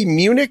the movie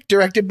Munich,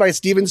 directed by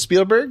Steven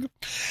Spielberg?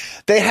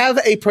 They have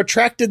a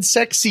protracted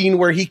sex scene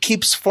where he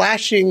keeps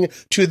flashing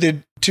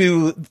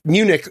to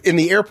Munich in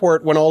the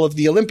airport when all of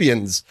the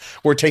Olympians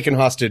were taken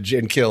hostage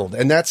and killed.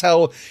 And that's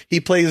how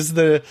he plays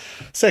the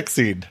sex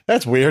scene.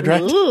 That's weird,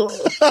 right?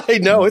 I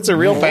know, it's a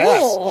real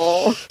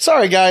pass.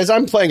 Sorry, guys,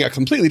 I'm playing a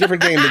completely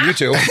different game than you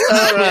two.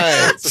 All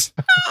right.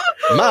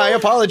 My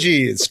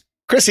apologies.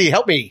 Chrissy,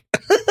 help me.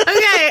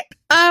 Okay.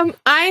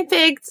 I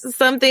picked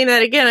something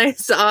that, again, I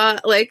saw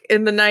like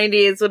in the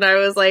 90s when I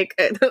was like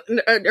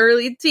an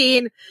early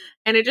teen,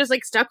 and it just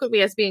like stuck with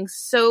me as being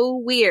so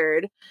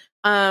weird.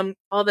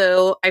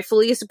 Although I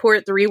fully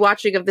support the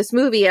rewatching of this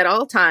movie at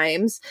all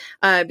times,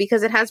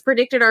 because it has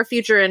predicted our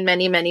future in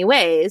many, many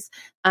ways.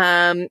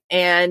 And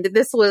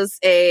this was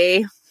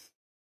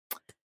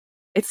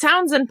it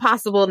sounds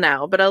impossible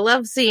now, but a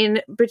love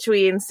scene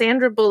between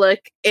Sandra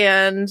Bullock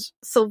and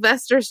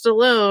Sylvester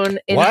Stallone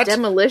in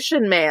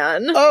Demolition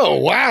Man. Oh,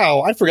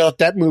 wow. I forgot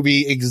that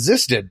movie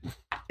existed.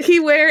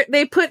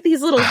 They put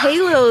these little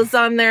halos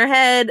on their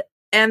head,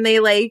 and they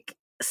like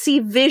see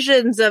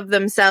visions of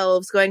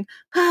themselves going,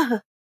 oh,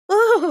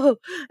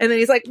 and then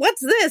he's like,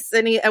 what's this?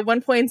 And he at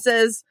one point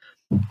says,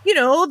 the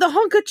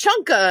hunka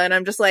chunka. And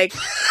I'm just like,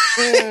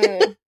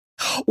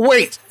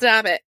 wait,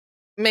 stop it.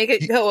 Make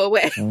it go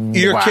away.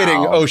 You're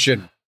kidding,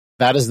 Ocean.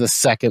 That is the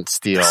second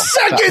steal.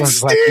 Second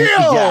steal!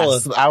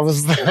 Yes, I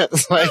was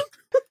like,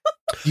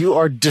 you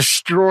are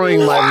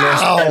destroying my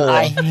list, and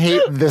I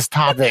hate this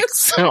topic.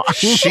 So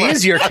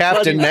she's your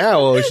captain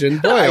now, Ocean.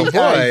 Boy, oh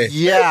boy.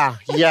 Yeah.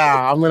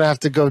 I'm going to have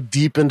to go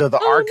deep into the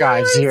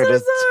archives here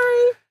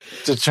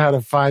to try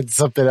to find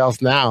something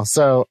else now.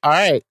 So, all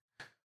right.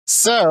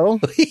 So,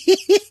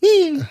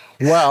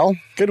 well,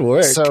 good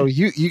work. So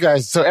you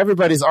guys, so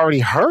everybody's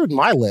already heard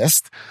my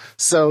list.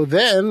 So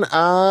then,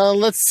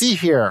 let's see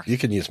here. You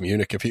can use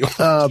Munich if you want.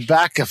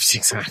 Backups,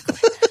 exactly.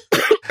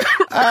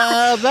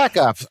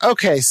 Backups.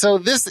 Okay, so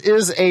this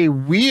is a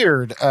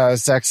weird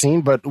sex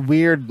scene, but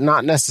weird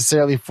not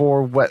necessarily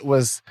for what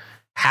was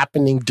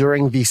happening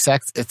during the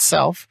sex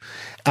itself.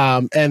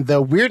 And the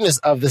weirdness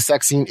of the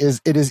sex scene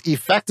is it is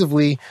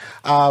effectively,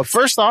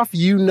 first off,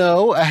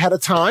 ahead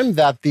of time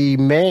that the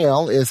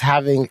male is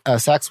having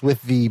sex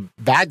with the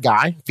bad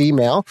guy,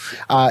 female,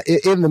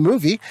 in the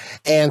movie.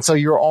 And so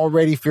you're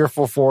already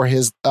fearful for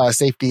his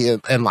safety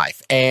in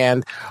life.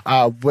 And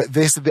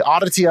the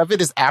oddity of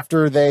it is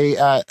after they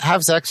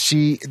have sex,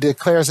 she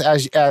declares,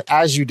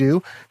 as you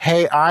do,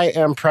 hey, I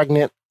am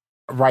pregnant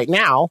right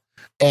now.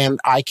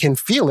 And I can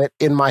feel it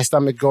in my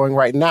stomach going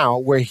right now,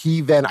 where he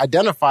then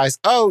identifies,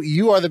 oh,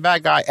 you are the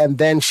bad guy. And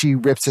then she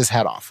rips his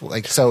head off.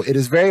 So it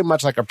is very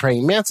much like a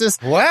praying mantis.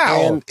 Wow.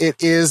 And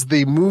it is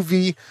the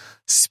movie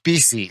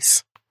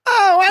Species.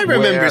 I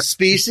remember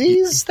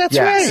Species. That's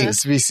right.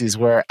 Species,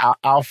 where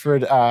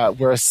Alfred,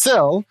 where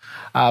Syl,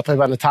 played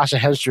by Natasha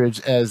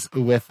Henstridge, as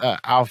with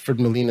Alfred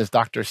Molina's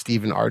Dr.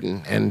 Stephen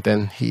Arden, and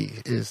then he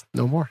is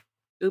no more.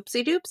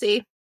 Oopsie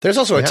doopsie. There's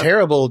also a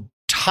terrible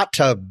hot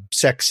tub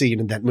sex scene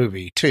in that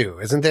movie too,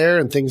 isn't there?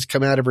 And things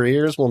come out of her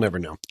ears. We'll never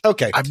know.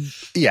 Okay.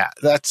 Yes,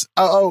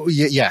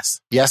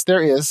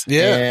 there is.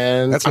 Yeah.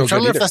 And That's I'm no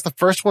trying to good remember if either. that's the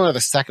first one or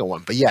the second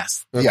one, but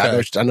yes. Okay. Yeah, I know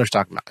what you're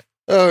talking about.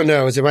 Oh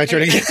no, is it my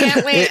turn again? I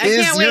can't wait. I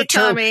can't wait,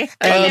 Tommy.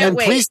 I can't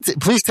wait.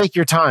 Please take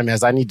your time,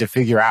 as I need to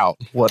figure out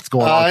what's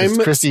going on,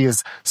 because Chrissy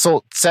has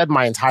said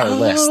my entire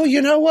list. Oh,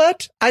 you know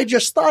what? I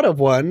just thought of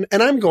one,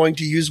 and I'm going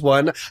to use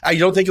one. I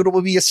don't think it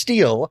will be a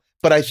steal,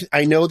 but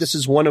I know this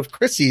is one of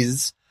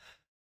Chrissy's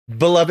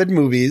beloved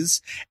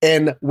movies.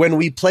 And when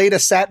we played a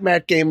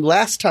SatMat game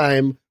last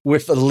time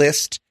with a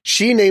list,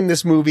 she named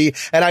this movie,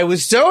 and I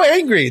was so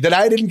angry that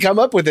I didn't come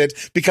up with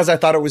it because I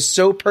thought it was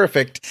so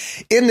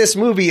perfect. In this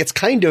movie, it's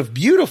kind of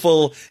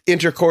beautiful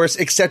intercourse,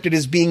 except it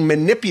is being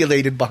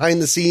manipulated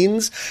behind the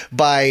scenes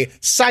by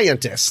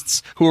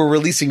scientists who are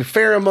releasing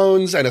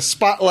pheromones and a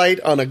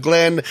spotlight on a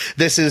Glen.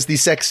 This is the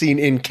sex scene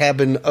in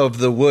Cabin of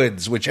the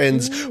Woods, which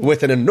ends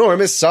with an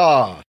enormous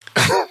saw.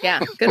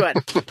 Yeah, good one.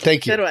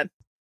 Thank you. Good one.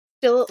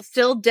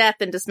 Still death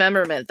and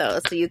dismemberment, though,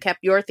 so you kept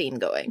your theme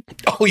going.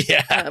 Oh,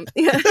 yeah.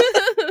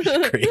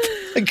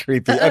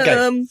 Creepy.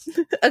 Okay.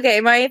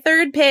 Okay, my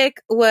third pick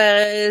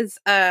was,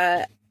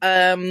 I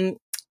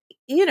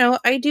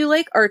do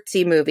like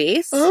artsy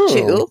movies,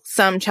 too,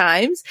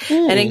 sometimes.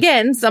 And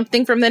again,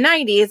 something from the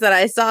 90s that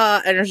I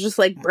saw and it was just,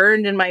 like,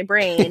 burned in my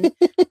brain,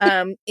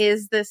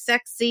 is the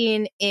sex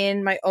scene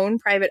in My Own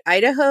Private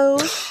Idaho,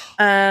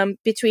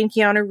 between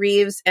Keanu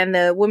Reeves and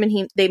the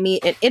woman they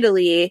meet in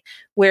Italy,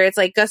 where it's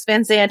like Gus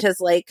Van Sant has,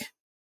 like,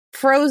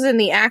 frozen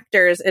the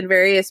actors in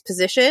various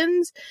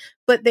positions,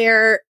 but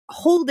they're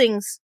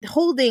holding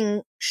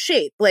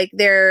shape. Like,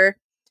 the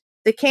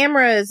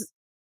camera is,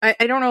 I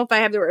don't know if I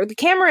have the word. The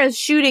camera is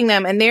shooting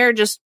them and they're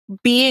just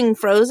being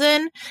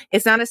frozen.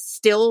 It's not a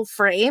still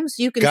frame.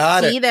 So you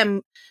can see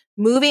them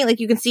moving.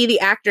 Like, you can see the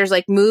actors,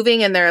 like,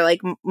 moving and their,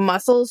 like,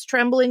 muscles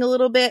trembling a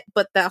little bit.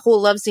 But that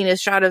whole love scene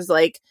is shot as,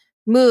 like,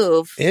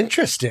 move.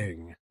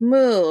 Interesting.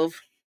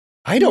 Move.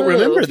 I don't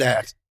remember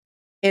that.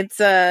 It's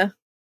a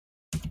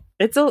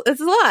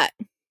lot.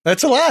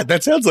 That's a lot.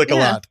 That sounds like a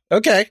lot.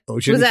 Okay.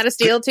 Ocean. Was that a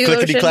steal too,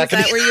 Ocean? Was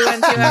that where you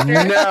went to after?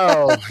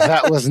 No,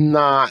 that was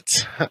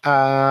not.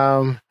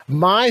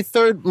 My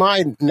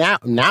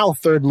now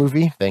third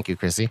movie, thank you,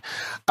 Chrissy,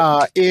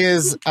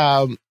 is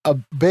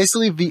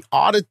basically the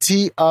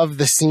oddity of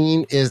the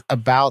scene is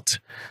about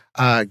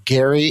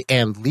Gary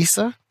and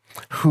Lisa,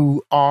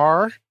 who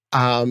are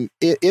in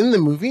the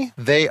movie.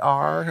 They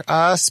are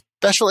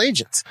special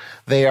agents.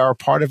 They are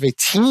part of a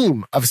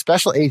team of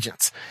special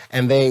agents,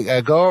 and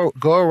they go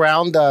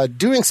around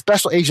doing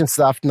special agent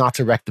stuff, not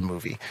to wreck the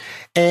movie.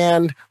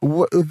 And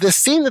the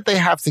scene that they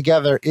have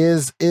together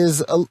is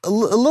a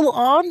little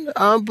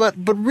odd, but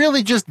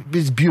really just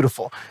is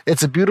beautiful.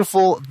 It's a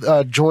beautiful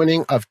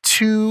joining of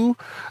two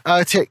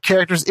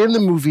characters in the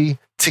movie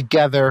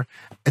together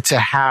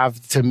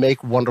to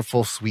make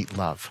wonderful, sweet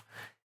love.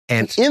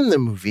 And in the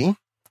movie,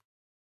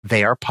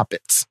 they are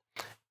puppets.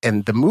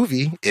 And the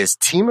movie is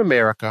Team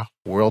America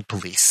World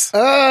Police.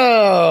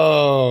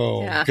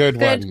 Oh, yeah.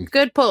 Good one.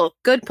 Good pull.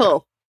 Good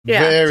pull. Yeah.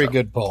 Very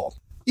good pull.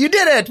 You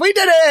did it. We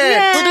did it.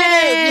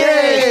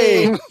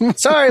 Yay! We did it. Yay.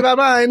 Sorry about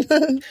mine.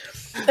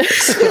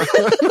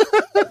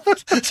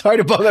 Sorry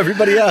to bum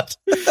everybody out.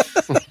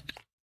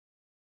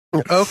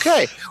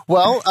 Okay.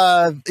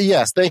 Well,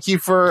 yes, thank you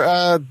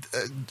for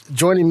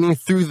joining me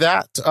through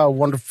that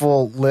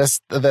wonderful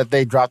list that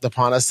they dropped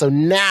upon us. So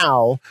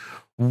now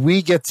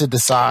we get to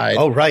decide.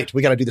 Oh, right.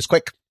 We got to do this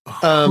quick.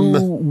 What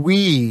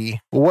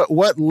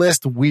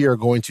list we are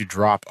going to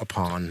drop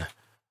upon.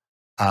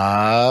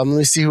 Let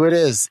me see who it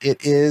is.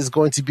 It is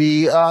going to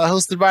be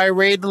hosted by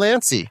Ray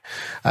Delancey,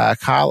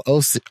 Kyle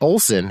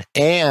Olson,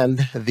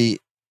 and the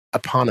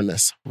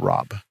eponymous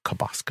Rob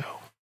Cabasco.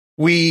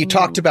 We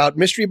talked about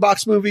mystery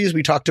box movies.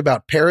 We talked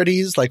about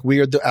parodies like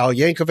Weird Al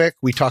Yankovic.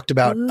 We talked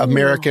about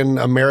American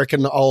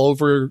all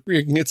over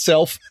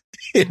itself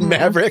in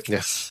Maverick.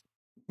 Yes.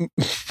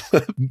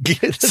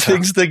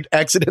 Things that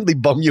accidentally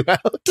bum you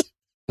out.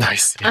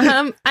 Nice.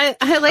 I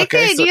like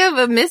the idea of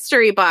a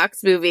mystery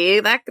box movie.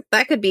 That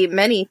could be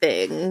many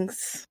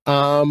things.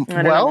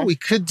 We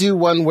could do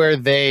one where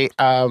they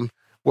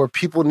where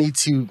people need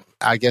to,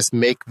 I guess,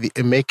 make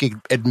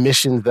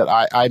admissions that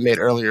I made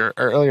earlier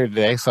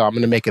today. So I'm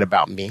going to make it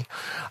about me,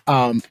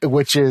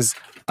 which is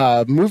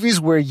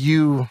movies where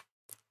you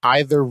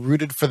either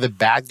rooted for the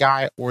bad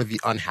guy or the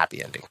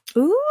unhappy ending.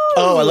 Ooh.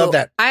 Oh, I love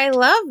that. I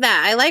love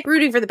that. I like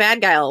rooting for the bad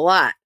guy a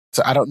lot.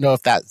 So I don't know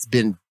if that's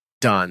been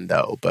done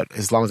though, but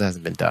as long as it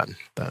hasn't been done.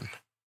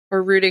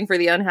 Or rooting for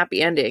the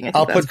unhappy ending. I think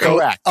I'll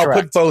that's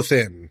put both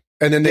in,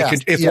 and then they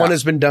could. If one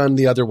has been done,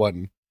 the other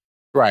one.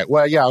 Right.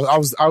 Well, yeah. I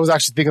was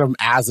actually thinking of them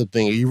as a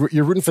thing.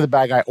 You're rooting for the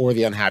bad guy or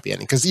the unhappy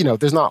ending, because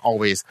there's not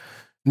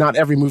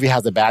every movie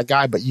has a bad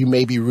guy, but you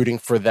may be rooting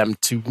for them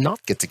to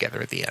not get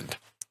together at the end.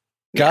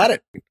 Got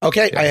it.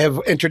 Okay, I have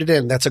entered it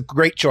in. That's a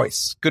great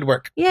choice. Good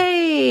work.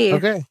 Yay!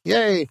 Okay,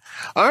 yay!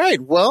 All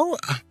right, well,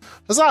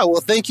 huzzah!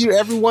 Well, thank you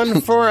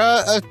everyone for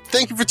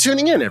thank you for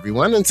tuning in,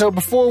 everyone. And so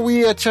before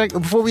we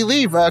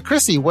leave,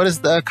 Chrissy, what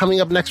is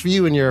coming up next for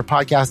you in your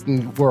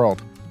podcasting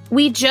world?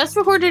 We just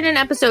recorded an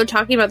episode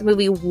talking about the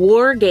movie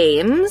War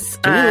Games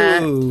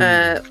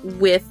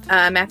with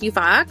Matthew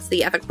Fox,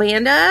 the Epic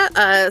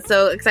Panda.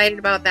 So excited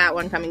about that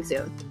one coming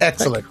soon.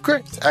 Excellent.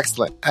 Great.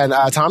 Excellent. And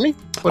Tommy,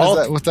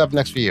 what's up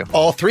next for you?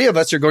 All three of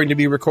us are going to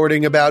be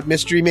recording about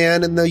Mystery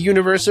Man and the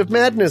Universe of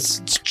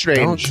Madness.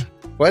 Strange.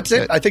 What's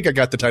it? I think I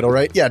got the title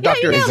right. Yeah,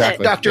 Dr.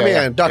 Exactly. Dr.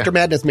 Man. Dr.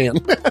 Madness Man.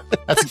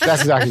 That's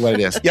exactly what it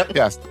is. Yep.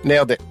 Yes.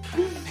 Nailed it.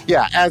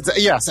 Yeah,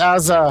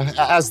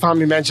 as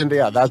Tommy mentioned,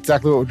 that's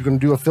exactly what we're going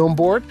to do, a film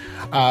board.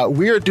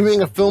 We are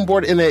doing a film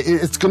board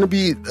it's going to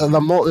be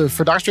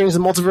for Doctor Strange, the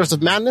Multiverse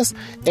of Madness,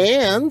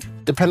 and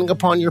depending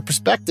upon your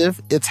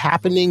perspective, it's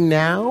happening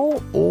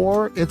now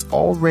or it's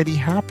already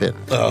happened.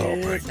 Oh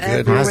my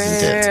goodness.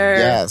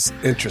 Yes.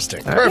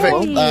 Interesting. Perfect.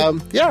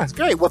 Well, it's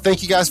great. Well,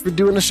 thank you guys for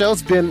doing the show.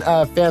 It's been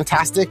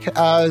fantastic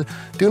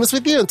doing this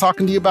with you and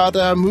talking to you about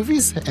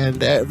movies,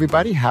 and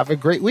everybody have a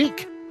great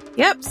week.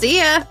 Yep, see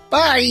ya.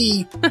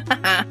 Bye.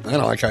 I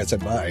don't like how I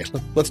said bye.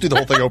 Let's do the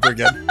whole thing over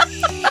again.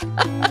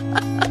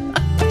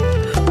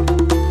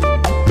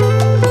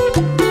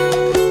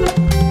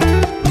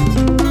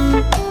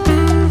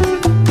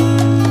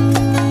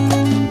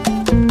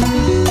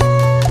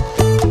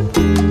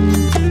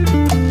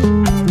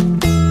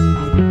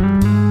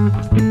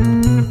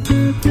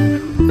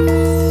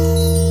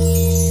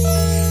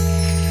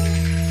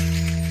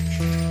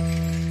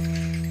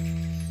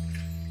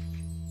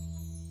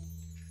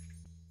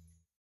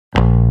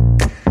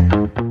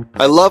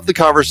 I love the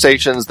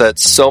conversations that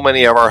so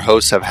many of our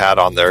hosts have had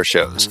on their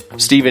shows.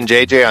 Steve and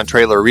JJ on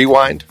Trailer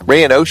Rewind,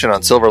 Ray and Ocean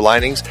on Silver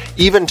Linings,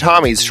 even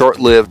Tommy's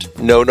short-lived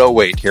No,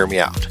 Wait, Hear Me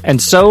Out.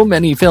 And so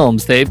many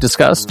films they've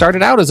discussed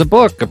started out as a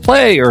book, a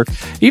play, or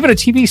even a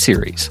TV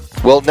series.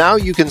 Well, now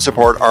you can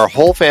support our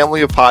whole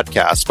family of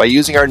podcasts by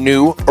using our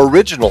new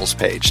Originals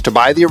page to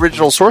buy the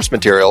original source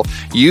material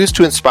used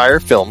to inspire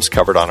films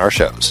covered on our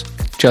shows.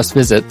 Just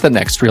visit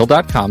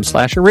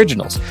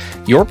thenextreel.com/originals.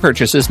 Your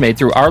purchases made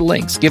through our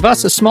links give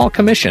us a small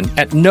commission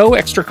at no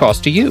extra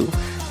cost to you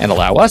and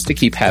allow us to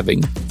keep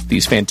having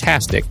these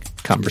fantastic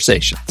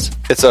conversations.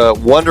 It's a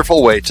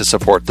wonderful way to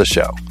support the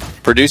show.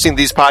 Producing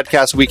these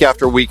podcasts week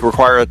after week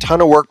require a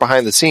ton of work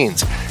behind the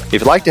scenes. If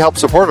you'd like to help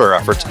support our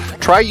efforts,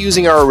 try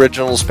using our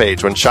Originals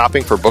page when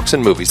shopping for books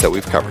and movies that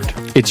we've covered.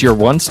 It's your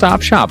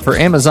one-stop shop for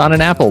Amazon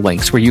and Apple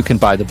links where you can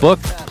buy the book,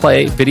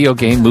 play, video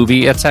game,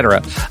 movie,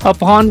 etc.,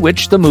 upon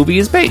which the movie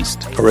is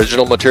based.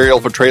 Original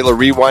material for Trailer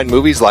Rewind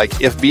movies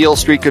like If Beale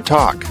Street Could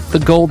Talk, The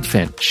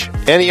Goldfinch,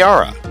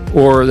 Aniara,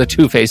 or The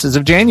Two Faces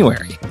of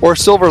January. Or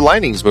Silver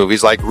Linings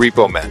movies like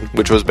Repo Men,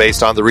 which was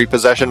based on the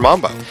Repossession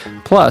Mambo.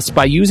 Plus,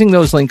 by using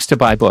those links to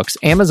buy books,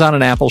 Amazon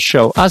and Apple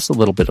show us a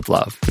little bit of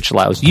love, which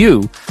allows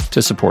you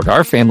to support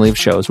our family of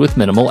shows with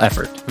minimal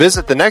effort.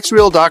 Visit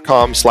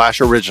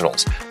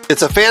thenextreel.com/originals.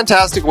 It's a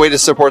fantastic way to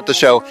support the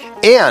show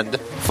and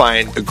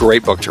find a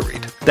great book to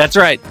read. That's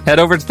right. Head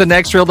over to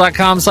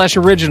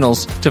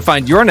thenextreel.com/originals to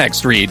find your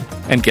next read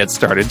and get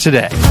started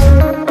today.